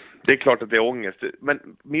klart. Det är klart att det är ångest.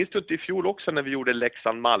 Men minns du inte i fjol också när vi gjorde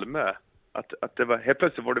Leksand-Malmö? Att det var, helt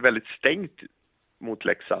plötsligt var det väldigt stängt mot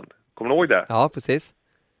Leksand. Kommer du ihåg det? Ja, precis.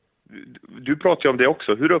 Du pratade ju om det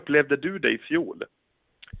också. Hur upplevde du det i fjol?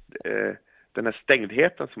 Den här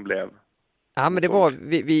stängdheten som blev. Ja, men det var,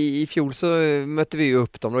 vi i fjol så mötte vi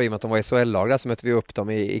upp dem då, i och med att de var i SHL-lag där, så mötte vi upp dem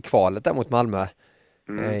i kvalet där mot Malmö.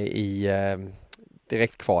 I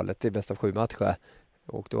direktkvalet i bästa av 7 matcher.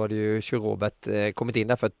 Och då hade ju Robert kommit in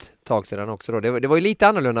där för ett tag sedan också. Då. Det var ju lite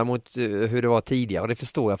annorlunda mot hur det var tidigare, och det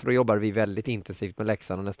förstår jag, för då jobbade vi väldigt intensivt med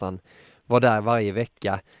Leksand och nästan var där varje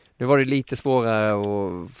vecka. Nu var det lite svårare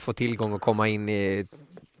att få tillgång och komma in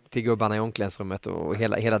till gubbarna i omklädningsrummet och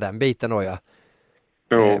hela den biten då, ja.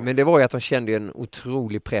 Men det var ju att de kände en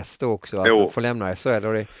otrolig press då också att få lämna SHL,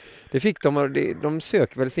 och det fick de, och de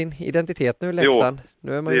söker väl sin identitet nu, Leksand.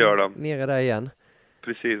 Nu är man ju nere där igen.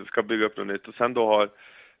 Precis, ska bygga upp något nytt. Och sen då har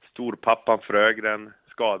storpappan Frögren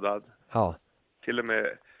skadad. Ja. Till och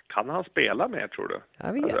med, kan han spela med, tror du?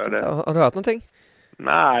 Jag vet inte. Har du hört någonting?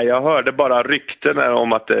 Nej, jag hörde bara rykten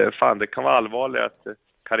om att det kan vara allvarligt att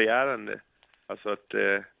karriären, alltså att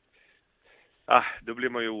då blir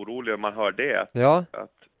man ju orolig om man hör det. Ja.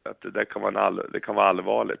 Att det kan vara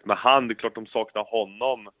allvarligt. Men det är klart de saknar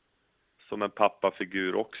honom som en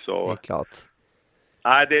pappafigur också. Det är klart.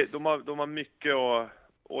 Nej, de har mycket och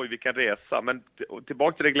oj, vilken resa. Men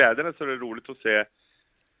tillbaka till det glädjande, så är det roligt att se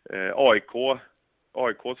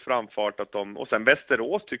AIKs framfart, och sen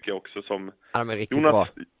Västerås tycker jag också, som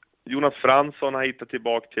Jonas Fransson har hittat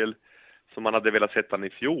tillbaka till, som man hade velat sett han i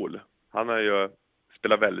fjol. Han har ju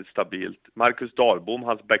spelat väldigt stabilt. Marcus Dahlbom,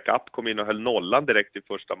 hans backup, kom in och höll nollan direkt i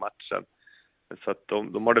första matchen. Så att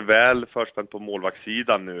de har det väl förspänt på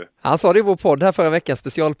målvaktssidan nu. Han sa det i vår podd här förra veckan,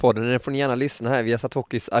 specialpodden. Den får ni gärna lyssna här. Vi har satt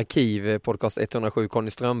Hockeys arkiv, podcast 107, Conny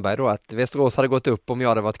Strömberg då, att Västerås hade gått upp om jag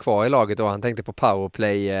hade varit kvar i laget, och han tänkte på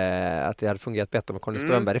powerplay, att det hade fungerat bättre med Conny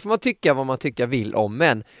Strömberg. Det får man tycka vad man tycker vill om,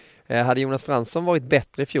 men hade Jonas Fransson varit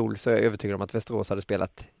bättre i fjol, så är jag övertygad om att Västerås hade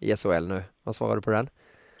spelat i SHL nu. Vad svarar du på den?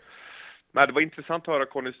 Nej, det var intressant att höra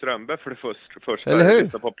Conny Strömberg för det första. Eller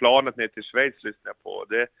hur? På planet ner till Schweiz lyssnade jag på.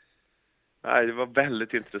 Det var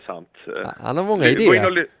väldigt intressant. Han har många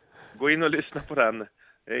idéer. Gå in och lyssna på den.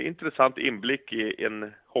 Intressant inblick i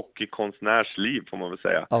en hockeykonstnärs liv, får man väl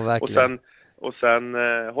säga. Ja, verkligen. Och sen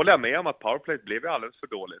håller jag med om att powerplay blev ju alldeles för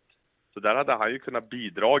dåligt. Så där hade han ju kunnat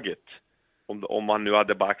bidragit om man nu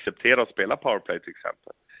hade bara accepterat att spela powerplay till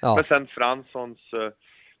exempel. Ja. Men sen Franssons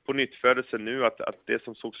på nyttfödelse nu, att det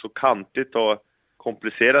som såg så kantigt och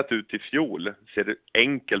komplicerat ut i fjol ser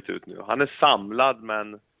enkelt ut nu. Han är samlad,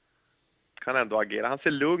 men kan ändå agera. Han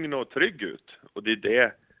ser lugn och trygg ut, och det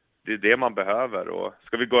är det man behöver. Och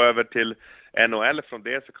ska vi gå över till NHL från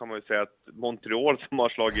det, så kan man ju säga att Montreal, som har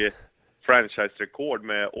slagit franchise-rekord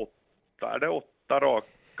med 8 raka.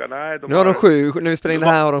 Nej, nu har de 7, när vi spelar in det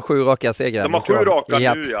här har de 7 raka segrar. De har 7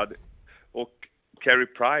 raka nu, ja. Och Carey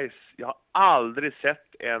Price, jag har aldrig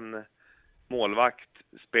sett en målvakt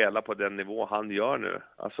spela på den nivå han gör nu.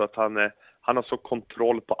 Alltså att han har så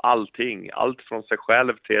kontroll på allting. Allt från sig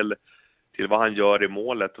själv till vad han gör i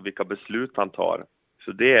målet och vilka beslut han tar.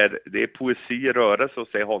 Så det är poesi i rörelse att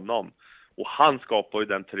se honom. Och han skapar ju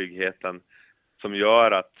den tryggheten som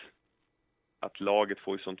gör att laget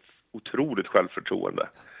får ju sånt otroligt självförtroende.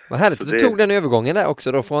 Vad härligt, du tog den övergången där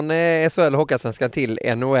också då, från SHL Hockeyallsvenskan till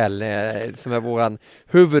NHL, som är våran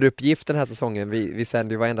huvuduppgift den här säsongen. Vi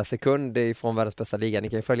sänder ju varenda sekund från världens bästa liga. Ni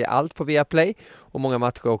kan ju följa allt på Viaplay och många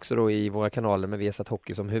matcher också då i våra kanaler, med Viasat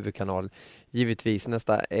Hockey som huvudkanal. Givetvis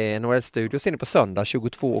nästa NHL-studio ser ni på söndag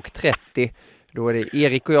 22:30. Då är det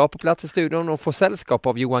Erik och jag på plats i studion och får sällskap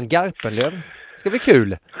av Johan Garpenlöv. Det ska bli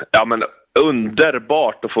kul. Ja, men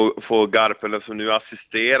underbart att få Garpenlöv som nu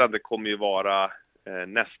assisterande, kommer ju vara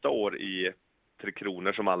nästa år i Tre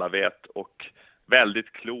Kronor, som alla vet, och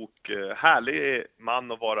väldigt klok, härlig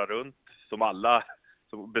man att vara runt, som alla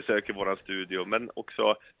som besöker våran studio, men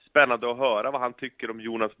också spännande att höra vad han tycker om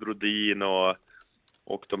Jonas Brodin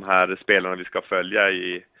och de här spelarna vi ska följa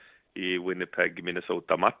i i Winnipeg,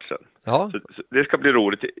 Minnesota-matchen. Ja. Så det ska bli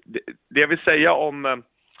roligt. Det jag vill säga om,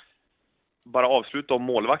 bara avsluta om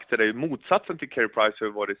målvakter, är ju motsatsen till Carey Price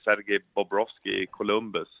har varit Sergej Bobrovsky i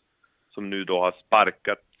Columbus, som nu då har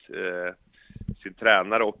sparkat sin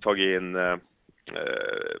tränare och tagit in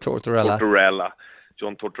Tortorella.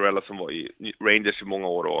 John Tortorella, som var i Rangers i många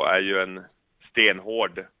år och är ju en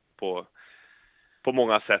stenhård på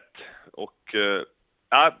många sätt. Och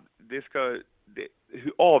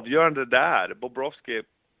hur avgörande det är. Bobrovsky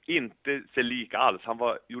inte ser lika alls.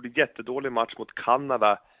 Han gjorde jättedålig match mot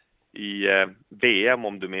Kanada i VM,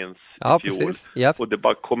 om du minns, i fjol. Precis. Yep. Och det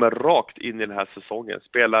bara kommer rakt in i den här säsongen.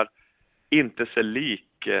 Spelar inte sig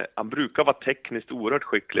lik. Han brukar vara tekniskt oerhört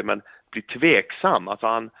skicklig, men blir tveksam. Alltså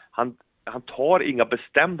han tar inga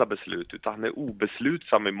bestämda beslut, utan han är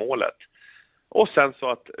obeslutsam i målet. Och sen så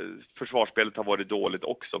att försvarsspelet har varit dåligt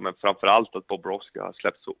också, men framförallt att Bobrovsky har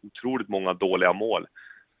släppt så otroligt många dåliga mål.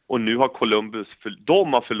 Och nu har Columbus,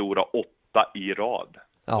 de har förlorat 8 i rad.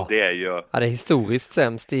 Ja. Och det är ju... Ja, det är historiskt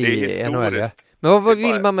sämst i NHL. Men vad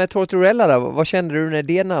vill man med Tortorella då? Vad kände du när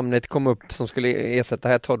det namnet kom upp som skulle ersätta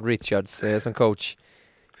här Todd Richards som coach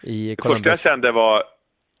i Columbus? Det första jag kände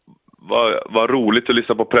var roligt att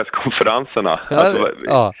lyssna på presskonferenserna.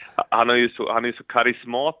 Han är ju så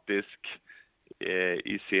karismatisk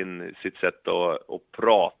i sitt sätt att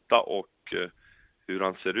prata och hur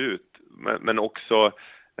han ser ut. Men också,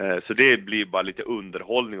 så det blir bara lite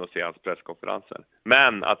underhållning att se hans presskonferenser.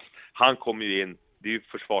 Men att han kommer ju in, det är ju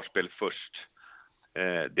försvarsspel först.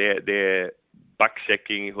 Det är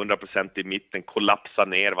backchecking 100% i mitten, kollapsa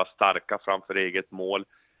ner, vara starka framför eget mål.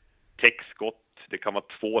 Täckskott, det kan vara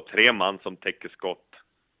 2-3 man som täcker skott.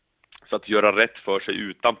 Så att göra rätt för sig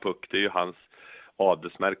utan puck, det är ju hans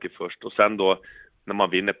adelsmärke först. Och sen då, när man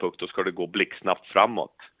vinner puck, då ska det gå blixtsnabbt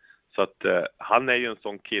framåt. Så att han är ju en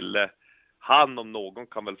sån kille. Han om någon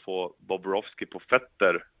kan väl få Bobrovsky på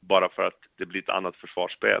fötter bara för att det blir ett annat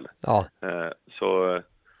försvarsspel. Ja.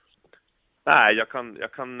 Nej,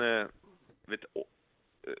 jag kan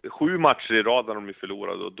 7 matcher i rad när de är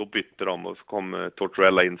förlorade, och då bytte de, och så kom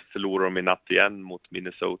Tortorella in, förlorade de i natt igen mot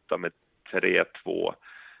Minnesota med 3-2.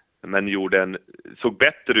 Men såg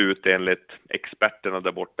bättre ut enligt experterna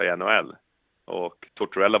där borta i NHL. Och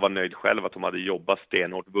Tortorella var nöjd själv att de hade jobbat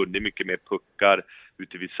stenhårt, vunnit mycket mer puckar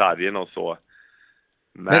ute vid sargen och så.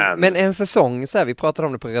 Men en säsong, så här, vi pratade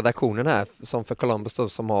om det på redaktionen här, som för Columbus då,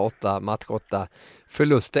 som har 8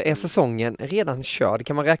 förluster. Är säsongen redan körd?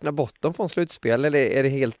 Kan man räkna bort dem från slutspel, eller är det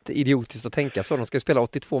helt idiotiskt att tänka så? De ska spela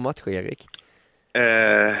 82 matcher, Erik.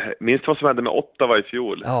 Minst vad som hände med 8 var i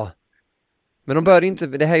fjol. Ja. Men de började inte,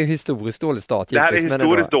 det här är ju historiskt dålig start. Det här är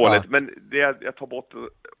historiskt dåligt, men jag tar bort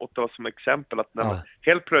 8 som exempel, att när man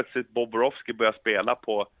helt plötsligt Bobrovsky börjar spela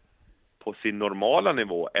på sin normala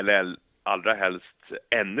nivå, eller allra helst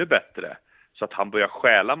ännu bättre, så att han börjar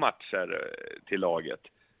stjäla matcher till laget.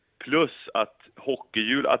 Plus att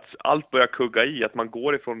hockeyhjul, att allt börjar kugga i, att man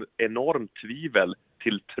går ifrån enormt tvivel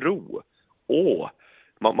till tro.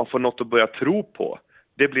 Man får något att börja tro på.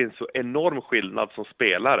 Det blir en så enorm skillnad som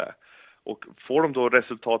spelare. Och får de då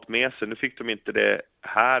resultat med sig, nu fick de inte det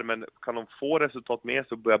här, men kan de få resultat med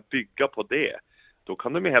sig och börja bygga på det, då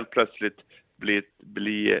kan de ju helt plötsligt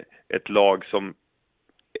bli ett lag som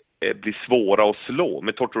blir svåra att slå.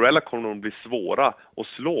 Med Tortorella kommer de bli svåra att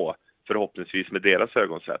slå, förhoppningsvis med deras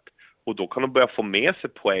ögonsätt. Och då kan de börja få med sig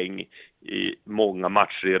poäng i många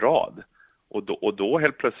matcher i rad. Och då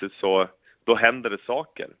helt plötsligt då händer det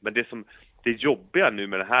saker. Men det jobbiga nu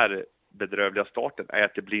med den här bedrövliga starten är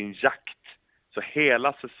att det blir en jakt. Så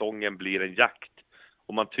hela säsongen blir en jakt.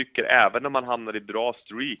 Och man tycker, även när man hamnar i bra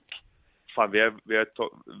streak, fan, vi har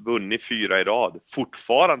vunnit 4 i rad,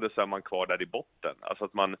 fortfarande så är man kvar där i botten. Alltså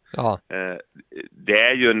att det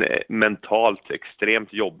är ju en mentalt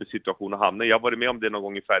extremt jobbig situation att hamna i. Jag har varit med om det någon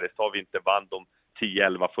gång i Färjestad, vi inte vann de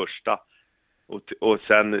 10-11 första. Och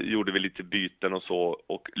sen gjorde vi lite byten och så,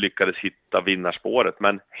 och lyckades hitta vinnarspåret.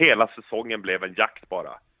 Men hela säsongen blev en jakt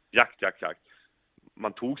bara. Jakt.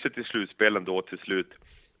 Man tog sig till slutspelen då till slut.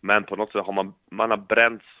 Men på något sätt har man har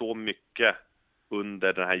bränt så mycket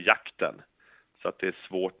under den här jakten, så att det är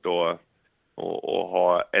svårt att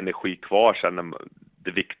ha energi kvar sen när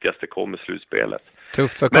det viktigaste kommer, slutspelet.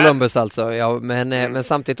 Tufft för Columbus alltså, ja, men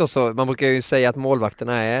samtidigt också, man brukar ju säga att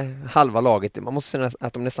målvakterna är halva laget. Man måste säga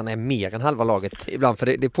att de nästan är mer än halva laget ibland, för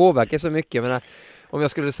det påverkar så mycket. Jag menar, om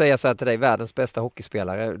jag skulle säga så här till dig, världens bästa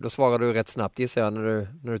hockeyspelare, då svarar du rätt snabbt, gissar jag,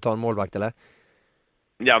 när du tar en målvakt, eller?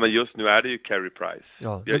 Ja, men just nu är det ju Carey Price.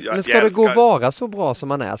 Ja. Men ska det gå att vara så bra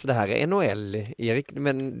som han är? Alltså det här är NHL, Erik,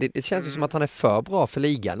 men det känns ju som att han är för bra för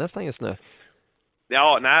ligan nästan just nu.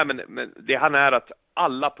 Ja, nej, men det han är, att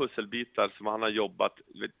alla pusselbitar som han har jobbat,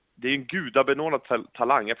 det är en gudabenådad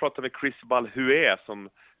talang. Jag pratade med Chris Balhue som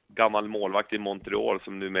gammal målvakt i Montreal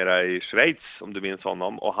som numera är i Schweiz, om du minns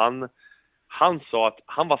honom. Och han sa att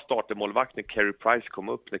han var startermålvakt när Carey Price kom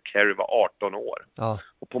upp, när Carey var 18 år. Ja.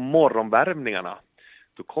 Och på morgonvärmningarna,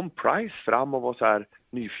 då kom Price fram och var så här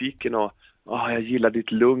nyfiken och jag gillar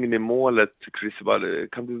ditt lugn i målet, Chris.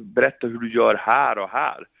 Kan du berätta hur du gör här och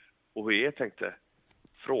här? Och hur jag tänkte,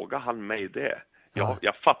 fråga han mig det?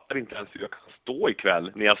 Jag fattar inte ens hur jag kan stå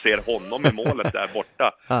ikväll när jag ser honom i målet där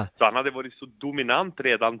borta. Så han hade varit så dominant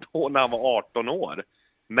redan då när han var 18 år.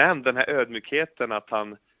 Men den här ödmjukheten att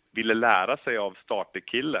han ville lära sig av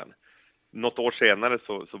starterkillen. Något år senare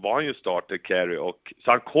så var han ju starter Carey.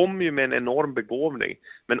 Så han kom ju med en enorm begåvning.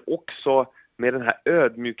 Men också med den här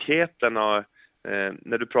ödmjukheten.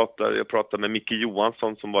 När jag pratade med Micke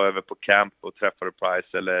Johansson som var över på camp och träffade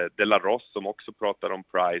Price. Eller De La Ross som också pratade om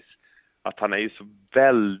Price. Att han är ju så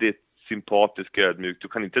väldigt sympatisk och ödmjuk. Du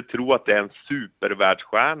kan inte tro att det är en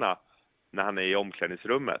supervärldsstjärna när han är i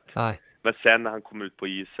omklädningsrummet. Nej. Men sen när han kommer ut på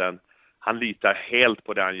isen, han litar helt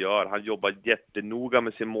på det han gör. Han jobbar jättenoga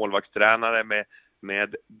med sin målvaktstränare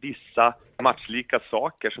med vissa matchlika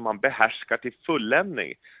saker som han behärskar till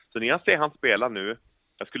fulländning. Så när jag ser han spela nu,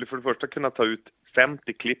 jag skulle för det första kunna ta ut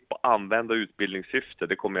 50 klipp och använda utbildningssyfte.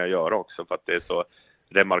 Det kommer jag göra också för att det är så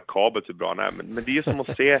remarkabelt hur bra han är. Men det är som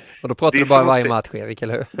att se... Och då pratar du bara varje match, Erik,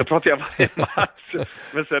 eller hur? Då pratar jag varje match.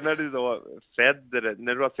 Men sen är det då Federer,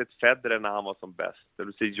 när du har sett Federer när han var som bäst, när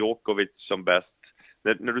du ser Djokovic som bäst,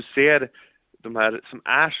 när du ser de här som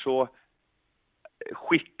är så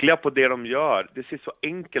skickliga på det de gör, det ser så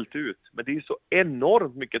enkelt ut, men det är så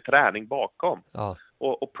enormt mycket träning bakom. Ja.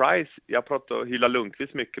 Och Price, jag pratar och hyllar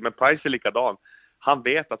Lundqvist mycket, men Price är likadan. Han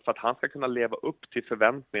vet att för att han ska kunna leva upp till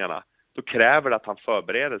förväntningarna, då kräver det att han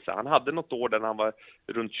förbereder sig. Han hade något år där han var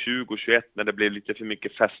runt 20-21 när det blev lite för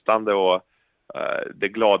mycket festande och det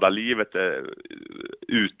glada livet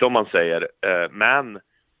ute, om man säger. Men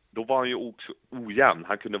då var han ju ojämn.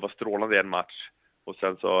 Han kunde vara strålande i en match och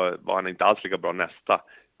sen så var han inte alls lika bra nästa.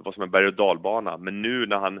 Det var som en berg- och dalbana. Men nu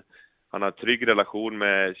när han har en trygg relation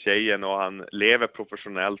med tjejen och han lever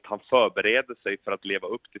professionellt, han förbereder sig för att leva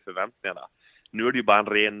upp till förväntningarna. Nu är det ju bara en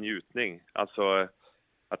ren njutning. Alltså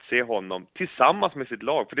att se honom tillsammans med sitt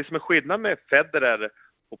lag. För det som är skillnad med Federer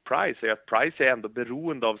och Price är att Price är ändå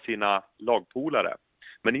beroende av sina lagpolare.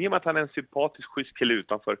 Men i och med att han är en sympatisk schysst kille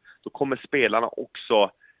utanför, då kommer spelarna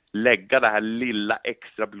också lägga det här lilla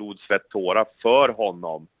extra blod, svett, tårar för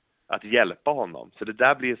honom. Att hjälpa honom. Så det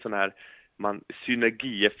där blir sån här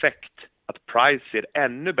synergieffekt. Att Price ser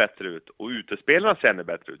ännu bättre ut och utespelarna ser ännu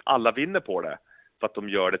bättre ut. Alla vinner på det för att de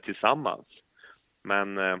gör det tillsammans.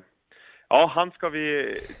 Men... ja, han ska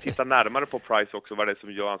vi titta närmare på Price också, vad det är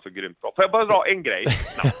som gör han så grymt bra. Får jag bara dra en grej?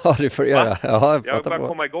 Ja, det får du göra. Ja, jag börjar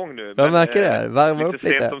komma igång nu. Jag märker det. Varma upp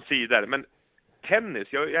lite. Som sidor. Men tennis,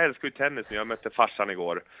 jag älskar ju tennis nu. Jag mötte farsan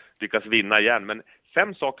igår. Lyckas vinna igen. Men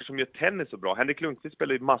 5 saker som gör tennis så bra. Henrik Lundqvist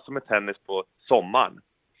spelar ju massor med tennis på sommaren.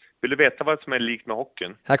 Vill du veta vad som är likt med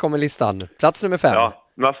hockeyn? Här kommer listan. Plats nummer 5.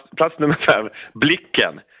 Ja, plats nummer 5.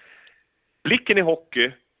 Blicken. Blicken i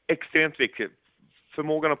hockey, extremt viktigt.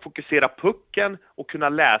 Förmågan att fokusera pucken och kunna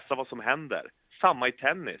läsa vad som händer. Samma i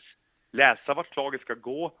tennis. Läsa vart slaget ska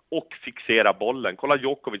gå och fixera bollen. Kolla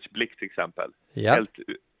Djokovic blick till exempel. Ja. Helt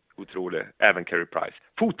otrolig. Även Carey Price.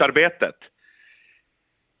 Fotarbetet.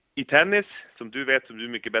 I tennis, som du vet, som du är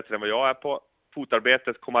mycket bättre än vad jag är på.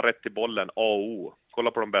 Fotarbetet, komma rätt till bollen. A och O.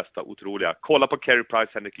 Kolla på de bästa, otroliga. Kolla på Carey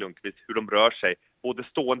Price, Henrik Lundqvist, hur de rör sig. Både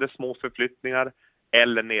stående små förflyttningar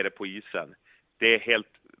eller nere på isen.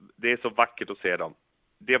 Det är så vackert att se dem.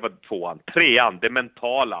 Det var 2:an. 3:an, det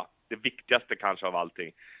mentala. Det viktigaste kanske av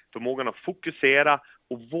allting. Förmågan att fokusera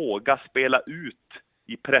och våga spela ut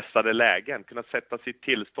i pressade lägen. Kunna sätta sig i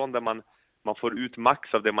tillstånd där man får ut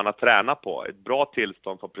max av det man har tränat på. Ett bra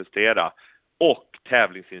tillstånd för att prestera. Och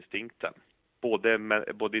tävlingsinstinkten.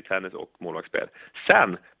 Både i tennis och målvaktsspel.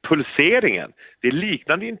 Sen, pulseringen. Det är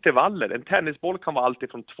liknande intervaller. En tennisboll kan vara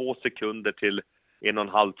alltid från 2 sekunder till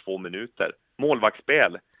 1,5-2 minuter.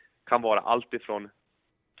 Målvaktsspel kan vara alltifrån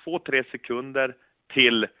 2-3 sekunder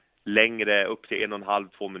till längre upp till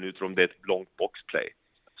 1,5-2 minuter om det är ett långt boxplay.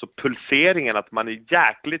 Så pulseringen, att man är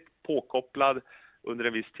jäkligt påkopplad under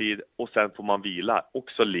en viss tid och sen får man vila,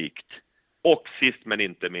 också likt. Och sist men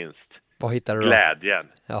inte minst, vad hittar du då? Glädjen.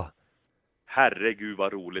 Ja. Herregud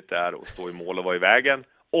vad roligt det är att stå i mål och vara i vägen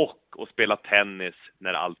och att spela tennis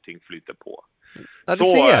när allting flyter på. Ja, du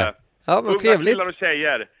ser. Ja, vad trevligt. Killar och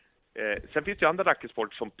tjejer. Sen finns det ju andra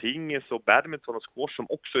racketsport som pingis och badminton och squash som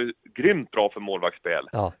också är grymt bra för målvaktsspel.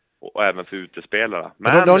 Ja. och även för utespelare.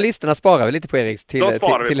 Men de listorna sparar vi lite på, Erik,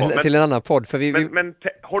 till en annan podd. För men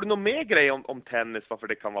har du någon mer grej om tennis, varför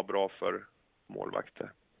det kan vara bra för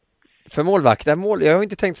målvakter? För målvakter, jag har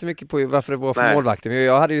inte tänkt så mycket på varför det är bra för målvakter, men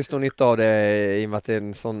jag hade ju stor nytta av det i och med att det är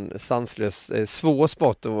en sån sanslös, svår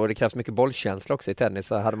sport och det krävs mycket bollkänsla också i tennis,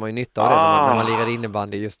 så hade man ju nytta av det när man lirade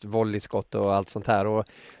innebandy, just volleyskott och allt sånt här, och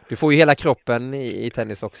du får ju hela kroppen i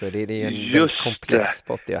tennis också, det är en väldigt komplex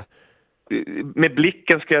sport. Ja. Med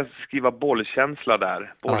blicken ska jag skriva bollkänsla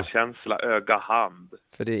där. Bollkänsla, öga, hand.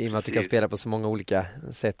 För det är i och med att du kan spela på så många olika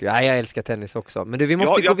sätt. Ja, jag älskar tennis också. Men vi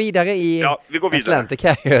måste gå vidare i Atlantic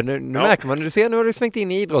här. Nu märker man, nu har du svängt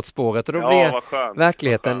in i idrottsspåret och då blir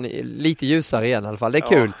verkligheten lite ljusare igen i alla fall. Det är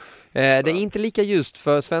kul. Det är inte lika ljust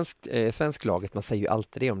för svensklaget. Man säger ju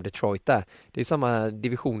alltid det om Detroit där. Det är samma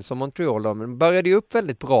division som Montreal. Men började ju upp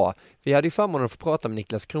väldigt bra. Vi hade ju förmånen att få prata med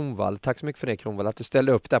Niklas Kronwall. Tack så mycket för det, Kronwall, att du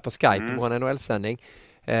ställde upp där på Skype på vår NHL-sändning.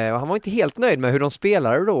 Och han var inte helt nöjd med hur de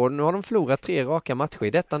spelade då. Nu har de förlorat 3 raka matcher i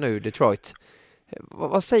detta nu, Detroit.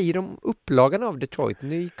 Vad säger de om upplagan av Detroit?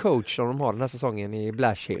 Ny coach som de har den här säsongen i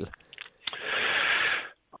Blashill.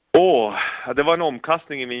 Det var en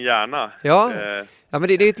omkastning i min hjärna. Ja, men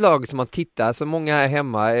det är ett lag som man tittar. Så många här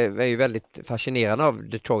hemma är ju väldigt fascinerade av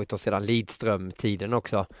Detroit och sedan Lidström-tiden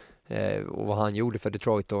också. Och vad han gjorde för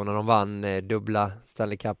Detroit då när de vann dubbla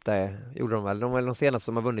Stanley Cup. Där gjorde de väl. De var de senaste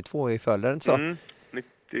som har vunnit 2 i följd.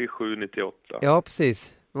 97-98. Ja,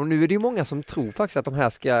 precis. Och nu är det ju många som tror faktiskt att de här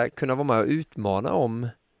ska kunna vara med och utmana om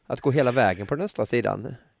att gå hela vägen på den östra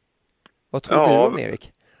sidan. Vad tror du om,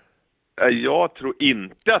 Erik? Jag tror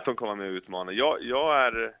inte att de kommer med och utmana.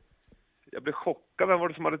 Jag blev chockad. Vem var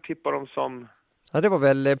det som hade tippat dem som... Ja, det var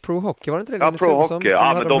väl Pro Hockey, var det inte det? Ja, Pro Hockey.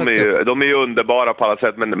 Men de är ju underbara på alla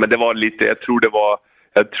sätt. Men det var lite...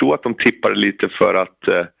 Jag tror att de tippade lite för att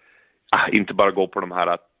inte bara gå på de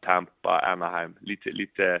här Tampa, Anaheim.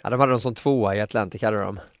 Lite... Ja, de hade dem som 2 i Atlantic, hade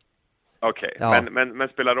de. Okej, ja. Men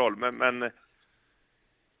spelar roll. Men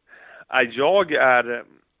jag är...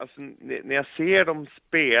 Alltså, när jag ser dem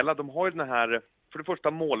spela, de har ju den här, för det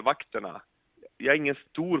första, målvakterna. Jag är ingen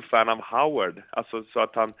stor fan av Howard, alltså, så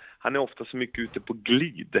att han är ofta så mycket ute på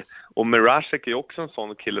glid. Och Mrazek är ju också en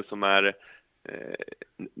sån kille som är,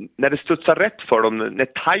 när det studsar rätt för dem, när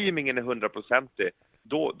tajmingen är 100%,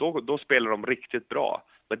 då spelar de riktigt bra.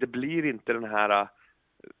 Men det blir inte den här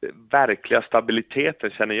verkliga stabiliteten,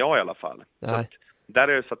 känner jag i alla fall. Så att, där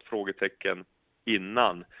är det satt frågetecken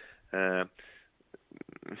innan.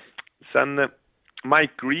 Sen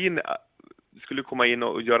Mike Green skulle komma in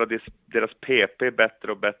och göra deras PP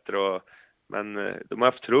bättre och bättre. Men de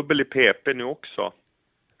har haft trubbel i PP nu också.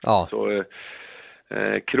 Ja. Så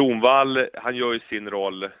Kronwall, han gör ju sin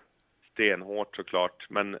roll stenhårt såklart.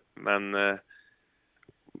 Men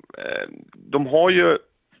de har ju...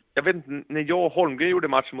 Jag vet inte, när jag och Holmgren gjorde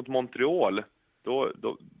matchen mot Montreal,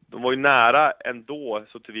 de var ju nära ändå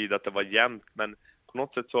så tillvida att det var jämnt. Men på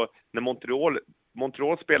något sätt så, när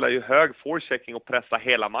Montreal spelar ju hög forechecking och pressar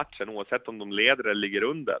hela matchen oavsett om de leder eller ligger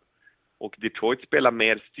under. Och Detroit spelar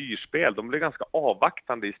mer styrspel. De blir ganska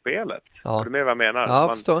avvaktande i spelet. Ja. Är du med vad jag menar?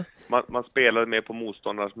 Ja, man spelade mer på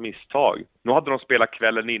motståndarnas misstag. Nu hade de spelat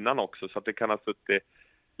kvällen innan också, så att det kan ha suttit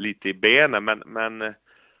lite i benen. Men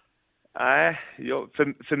nej,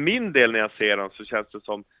 för min del när jag ser dem så känns det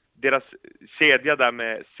som deras kedja där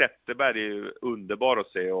med Zetterberg är ju underbar att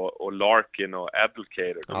se, och Larkin och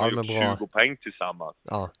Abdelkader. De har gjort 20 poäng tillsammans.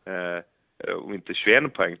 Ja. Och inte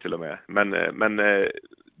 21 poäng till och med. Men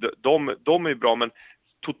de är ju bra, men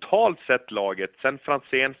totalt sett laget. Sen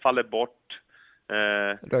Franzén faller bort.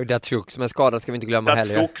 Datsjuk som är skadad ska vi inte glömma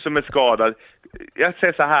heller. Datsjuk som är skadad. Jag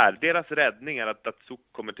säger så här, deras räddning är att Datsjuk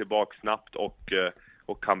kommer tillbaka snabbt och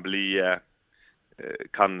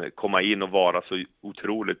kan komma in och vara så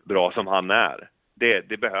otroligt bra som han är.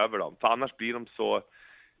 Det behöver de. För annars blir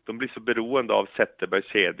de blir så beroende av Zetterbergs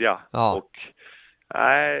kedja. Ja. Och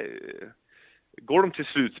går de till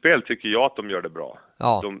slutspel tycker jag att de gör det bra.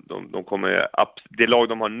 Ja. De kommer, det lag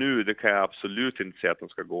de har nu, det kan jag absolut inte säga att de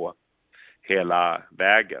ska gå hela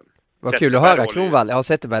vägen. Vad kul att höra Kronwall. Ja,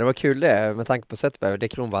 Zetterberg, det var kul det med tanke på Zetterberg och det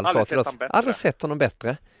Kronwall sa till oss. Aldrig sett honom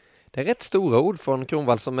bättre. Det är rätt stora ord från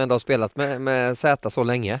Kronwall som ändå har spelat med Zäta så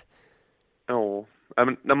länge. Ja,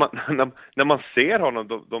 men när man ser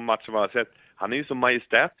honom, de matcher man har sett, han är ju så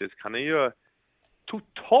majestätisk. Han är ju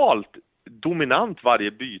totalt dominant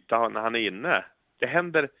varje byta när han är inne. Det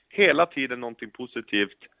händer hela tiden någonting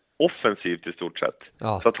positivt, offensivt i stort sett.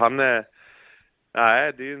 Ja. Så att han är...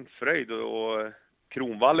 Nej, det är en fröjd. Och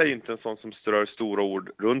Kronwall är inte en sån som strör stora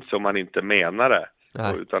ord runt sig om han inte menar det.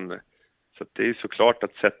 Utan... Så det är såklart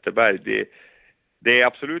att Zetterberg, det är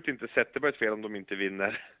absolut inte Zetterbergs fel om de inte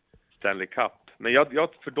vinner Stanley Cup. Men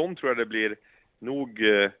för dem tror jag det blir nog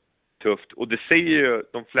tufft. Och det säger ju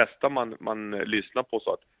de flesta man lyssnar på,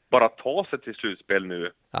 så att bara ta sig till slutspel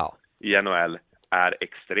nu i NHL är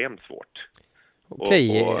extremt svårt.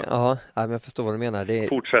 Okej, ja, men jag förstår vad du menar.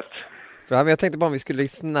 Fortsätt. För jag tänkte bara om vi skulle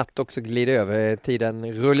snabbt också glida över.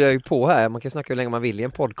 Tiden rullar ju på här. Man kan snacka hur länge man vill i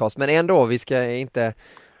en podcast. Men ändå, vi ska inte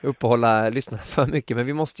uppehålla lyssnarna för mycket. Men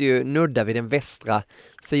vi måste ju nudda vid den västra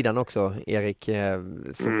sidan också, Erik.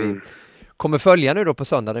 Som vi kommer följa nu då på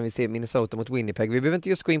söndag när vi ser Minnesota mot Winnipeg. Vi behöver inte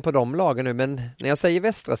just gå in på de lagen nu. Men när jag säger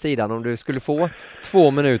västra sidan, om du skulle få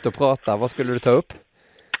 2 minuter att prata, vad skulle du ta upp?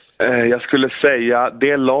 Jag skulle säga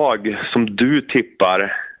det lag som du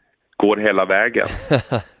tippar går hela vägen.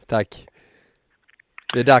 Tack.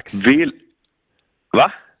 Det är dags.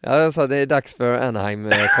 Va? Ja, jag sa det är dags för Anaheim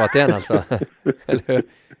för att igen alltså. Eller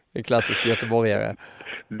en klassisk göteborgare.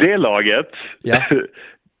 Det laget. Ja.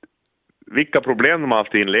 Vilka problem de har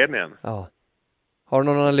haft i inledningen. Ja. Har du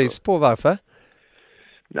någon analys på varför?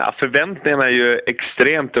 Ja, förväntningarna är ju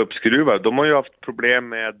extremt uppskruvade. De har ju haft problem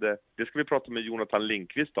med, det ska vi prata med Jonathan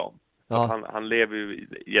Lindqvist om. Ja. Han lever ju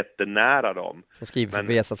jättenära dem. Som skriver på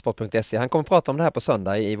viasatsport.se. Han kommer prata om det här på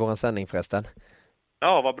söndag i våran sändning förresten.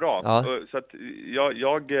 Ja, vad bra. Ja. Så att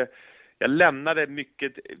jag lämnade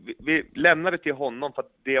mycket, vi lämnade till honom, för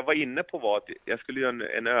att det jag var inne på var att jag skulle göra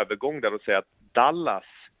en övergång där och säga att Dallas,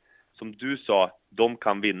 som du sa, de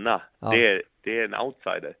kan vinna. Ja. Det är en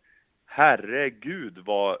outsider. Herregud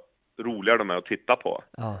vad roliga de är att titta på.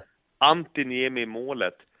 Ja. Antti Niemi i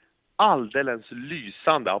målet. Alldeles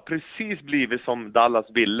lysande. Har precis blivit som Dallas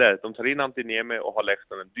ville. De tar in Antti Niemi och har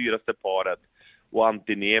Lehtonen, dyraste paret. Och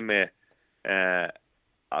Antti Niemi,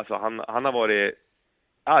 alltså han har varit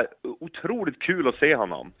otroligt kul att se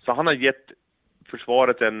honom. Så han har gett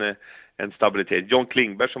försvaret en stabilitet. John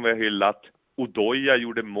Klingberg som vi har hyllat. Odoja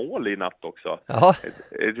gjorde mål i natt också.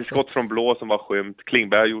 Ett skott från blå som var skymt.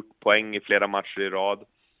 Klingberg har gjort poäng i flera matcher i rad.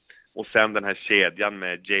 Och sen den här kedjan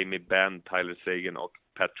med Jamie Benn, Tyler Seguin och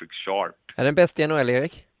Patrick Sharp. Är den bäst i NHL,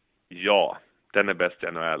 Erik? Ja, den är bäst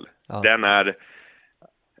i NHL. Ja. Den är...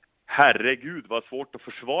 Herregud, vad svårt att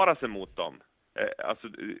försvara sig mot dem. Alltså,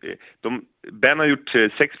 Ben har gjort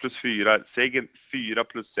 6+4, Seguin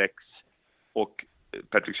 4+6 och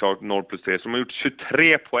Patrick Sharp 0+3. Så de har gjort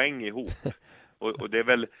 23 poäng ihop. och det är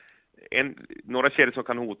väl några kedjor som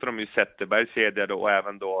kan hota dem, är Zetterbergs kedja och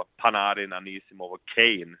även då Panarin, Anisimov och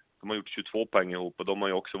Kane. De har gjort 22 poäng ihop och de har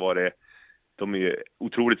ju också varit, de är ju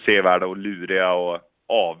otroligt sevärda och luriga och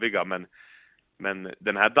aviga, men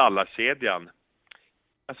den här Dallas-kedjan,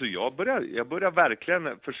 alltså jag börjar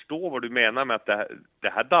verkligen förstå vad du menar med att det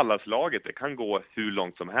här Dallas-laget, det kan gå hur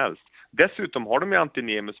långt som helst. Dessutom har de ju Antti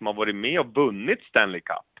Niemi som har varit med och vunnit Stanley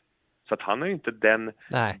Cup. Så att han har ju inte den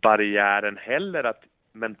barriären heller att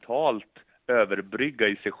mentalt överbrygga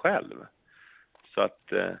i sig själv. Så att,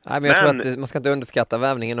 men jag tror att man ska inte underskatta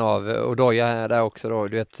värvningen av Odoja där också då.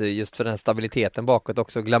 Du vet, just för den stabiliteten bakåt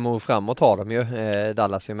också. Glamour framåt har de ju,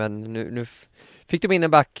 Dallas. Men nu fick de in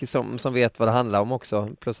en back som vet vad det handlar om också.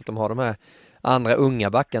 Plus att de har de här andra unga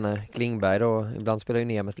backarna. Klingberg då, ibland spelar ju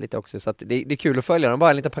Nemes lite också. Så att det är kul att följa dem. Bara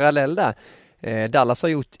en liten parallell där. Dallas har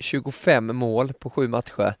gjort 25 mål på 7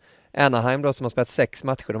 matcher. Anaheim då som har spelat 6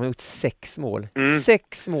 matcher, de har gjort 6 mål.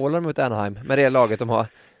 6 mål mot Anaheim med det laget de har.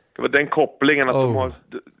 Det var den kopplingen att de har,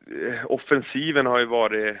 offensiven har ju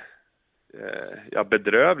varit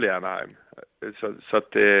bedrövlig i Anaheim. Så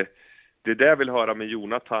att det är det jag vill höra med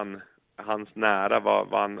Jonathan, hans nära,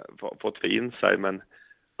 vad han fått för insight. Men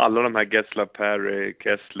alla de här Gessler, Perry,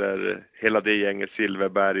 Kessler, hela det gänget,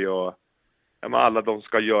 Silverberg och alla de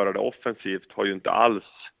ska göra det offensivt har ju inte alls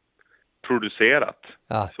producerat.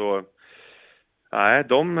 Ja. Så nej,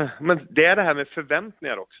 men det är det här med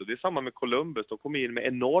förväntningar också. Det är samma med Columbus. De kommer in med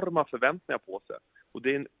enorma förväntningar på sig. Och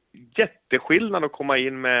det är en jätteskillnad att komma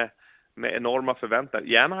in med enorma förväntningar.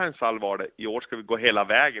 I Anaheims fall var det, i år ska vi gå hela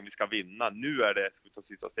vägen, vi ska vinna. Nu är det, ska vi ta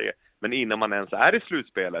sista steg. Men innan man ens är i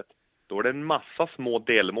slutspelet, då är det en massa små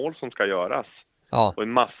delmål som ska göras. Ja. Och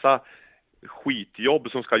en massa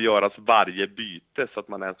skitjobb som ska göras varje byte så att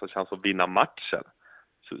man ens har chans att vinna matchen.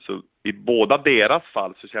 Så i båda deras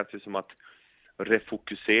fall så känns det som att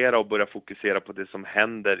refokusera och börja fokusera på det som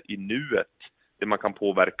händer i nuet. Det man kan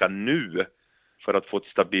påverka nu för att få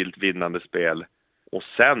ett stabilt vinnande spel. Och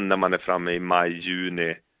sen när man är framme i maj,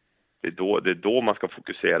 juni, det är då man ska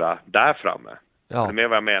fokusera där framme. Ja. Är det med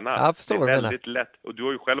vad jag menar? Jag förstår det är väldigt lätt. Och du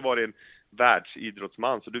har ju själv varit en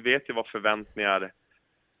världsidrottsman, så du vet ju vad förväntningar,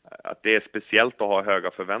 att det är speciellt att ha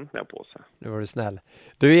höga förväntningar på sig. Nu var du snäll.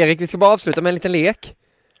 Du Erik, vi ska bara avsluta med en liten lek.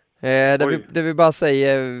 Där vi bara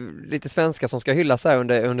säger lite svenska som ska hyllas här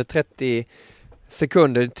under 30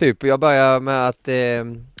 sekunder typ. Jag börjar med att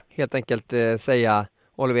helt enkelt säga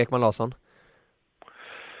Oliver Ekman Larsson.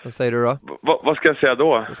 Vad säger du då? Vad ska jag säga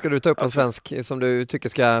då? Ska du ta upp en svensk som du tycker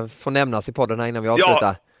ska få nämnas i podden här innan vi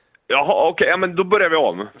avslutar? Jaha, okej. Ja, men då börjar vi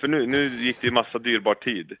om. För nu gick det ju massa dyrbar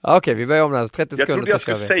tid. Okej, vi börjar om där. 30 sekunder så kör vi. Jag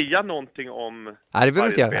trodde jag skulle säga någonting om... Nej, det behöver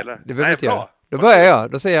inte göra. Det behöver inte göra. Då börjar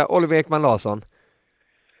jag. Då säger jag Oliver Ekman Larsson.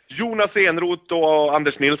 Jonas Enroth och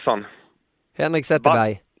Anders Nilsson. Henrik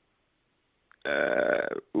Zetterberg.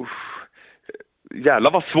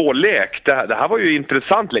 Jävlar vad svår lek. Det här var ju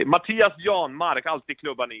intressant lek. Mattias Janmark, alltid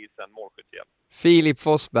klubban i isen, målskytt igen. Filip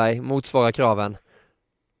Forsberg, motsvarar kraven.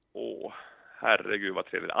 Herregud vad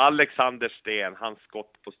trevligt. Alexander Sten, hans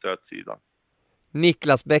skott på stötsidan.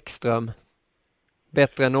 Niklas Bäckström.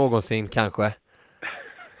 Bättre än någonsin kanske.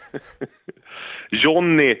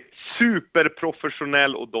 Johnny,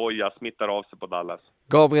 superprofessionell och doja, smittar av sig på Dallas.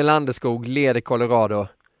 Gabriel Landeskog, leder Colorado.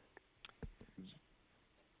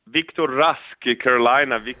 Victor Rask,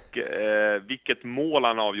 Carolina, vilket mål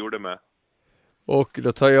han avgjorde med. Och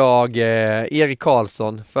då tar jag Erik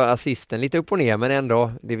Karlsson för assisten. Lite upp och ner, men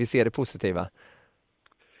ändå det vi ser det positiva.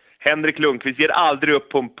 Henrik Lundqvist ger aldrig upp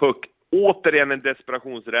på en puck. Återigen en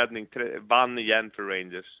desperationsräddning. Vann igen för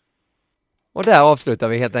Rangers. Och där avslutar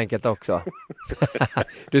vi helt enkelt också.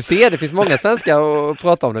 Du ser, det finns många svenskar att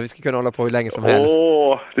prata om det. Vi ska kunna hålla på hur länge som helst.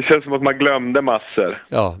 Det känns som att man glömde massor.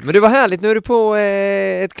 Ja, men det var härligt. Nu är du på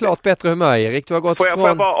ett klart bättre humör, Erik. Du har gått får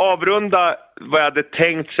jag bara avrunda vad jag hade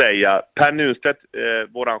tänkt säga? Per Nunstedt,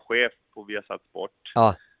 våran chef på Viasat Sport.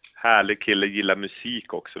 Ja. Härlig kille, gillar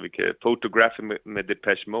musik också. Photography med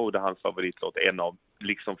Depeche Mode är hans favoritlåt. En av,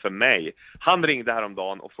 liksom för mig. Han ringde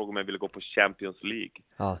häromdagen och frågade om jag ville gå på Champions League.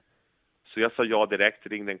 Ja. Så jag sa ja direkt,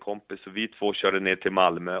 ringde en kompis och vi två körde ner till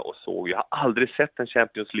Malmö och såg. Jag har aldrig sett en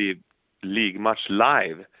Champions League-match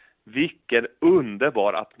live. Vilken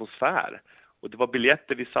underbar atmosfär. Och det var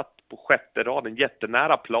biljetter, vi satt på sjätte raden,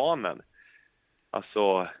 jättenära planen.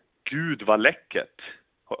 Alltså, gud vad läckert.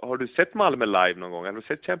 Har du sett Malmö live någon gång? Har du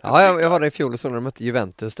sett Champions League? Ja, jag var där i fjol och så när de mötte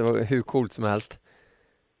Juventus. Det var hur coolt som helst.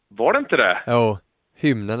 Var det inte det? Jo,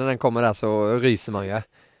 hymnen när den kommer där så ryser man ju.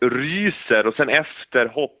 Ryser och sen efter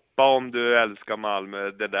hoppa om du älskar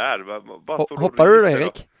Malmö. Det där. Hoppar du då,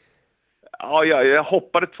 Erik? Ja, jag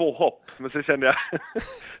hoppade 2 hopp. Men så kände jag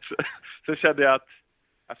så kände jag att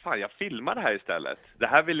fan, jag filmar det här istället. Det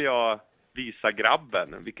här vill jag visa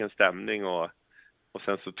grabben. Vilken stämning och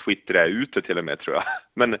sen så twittrade jag ut det till och med, tror jag.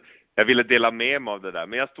 Men jag ville dela med mig av det där.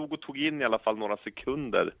 Men jag stod och tog in i alla fall några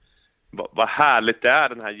sekunder. Vad härligt det är,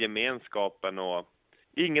 den här gemenskapen. Och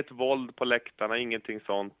inget våld på läktarna, ingenting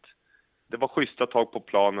sånt. Det var schyssta tag på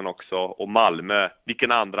planen också. Och Malmö,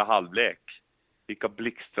 vilken andra halvlek. Vilka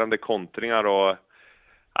blixtrande kontringar. Och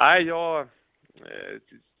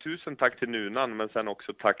tusen tack till Nunan, men sen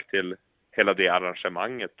också tack till hela det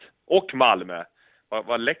arrangemanget. Och Malmö.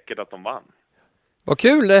 Vad läckert att de vann. Vad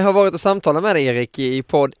kul det har varit att samtala med dig, Erik, i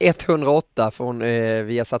podd 108 från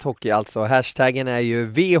Viasat Hockey. Alltså hashtaggen är ju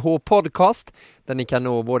VH Podcast, där ni kan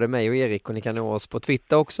nå både mig och Erik, och ni kan nå oss på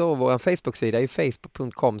Twitter också. Och vår Facebook-sida är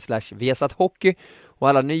facebook.com/viasathockey, och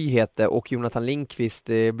alla nyheter och Jonathan Lindqvist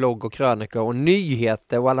blogg och krönikor och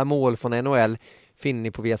nyheter och alla mål från NHL finner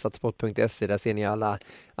ni på viasatsport.se. Där ser ni alla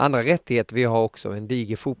andra rättigheter. Vi har också en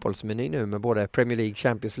diger fotbollsmeny nu med både Premier League,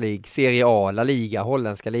 Champions League, Serie A, La Liga,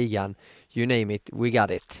 holländska ligan. You name it, we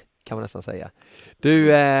got it, kan man nästan säga. Du,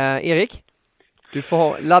 Erik, du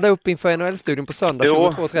får ladda upp inför NHL-studion på söndag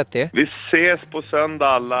 22.30. Vi ses på söndag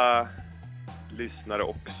alla lyssnare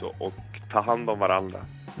också, och ta hand om varandra.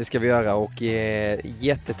 Det ska vi göra, och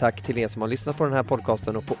jättetack till er som har lyssnat på den här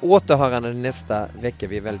podcasten, och på återhörande nästa vecka.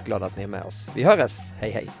 Vi är väldigt glada att ni är med oss. Vi hörs,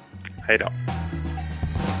 hej hej. Hej då.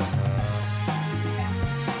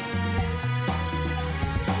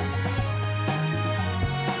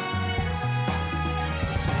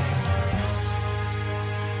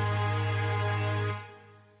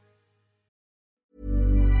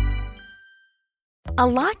 A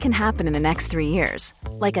lot can happen in the next 3 years.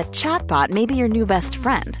 Like a chatbot may be your new best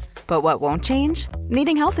friend. But what won't change?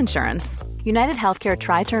 Needing health insurance. United Healthcare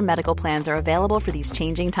Tri-Term Medical Plans are available for these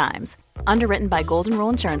changing times. Underwritten by Golden Rule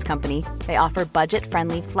Insurance Company, they offer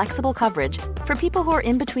budget-friendly, flexible coverage for people who are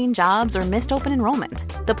in between jobs or missed open enrollment.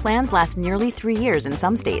 The plans last nearly 3 years in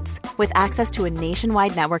some states, with access to a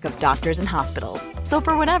nationwide network of doctors and hospitals. So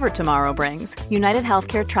for whatever tomorrow brings, United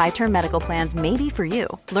Healthcare Tri-Term Medical Plans may be for you.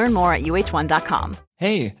 Learn more at uh1.com.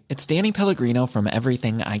 Hey, it's Danny Pellegrino from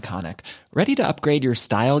Everything Iconic. Ready to upgrade your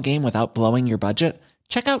style game without blowing your budget?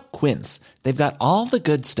 Check out Quince. They've got all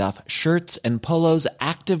the good stuff, shirts and polos,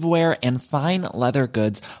 activewear, and fine leather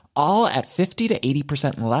goods, all at 50 to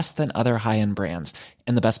 80% less than other high-end brands.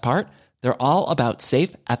 And the best part? They're all about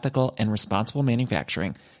safe, ethical, and responsible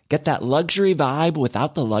manufacturing. Get that luxury vibe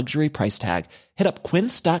without the luxury price tag. Hit up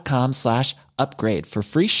quince.com/upgrade for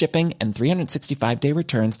free shipping and 365-day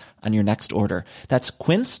returns on your next order. That's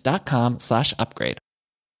quince.com/upgrade.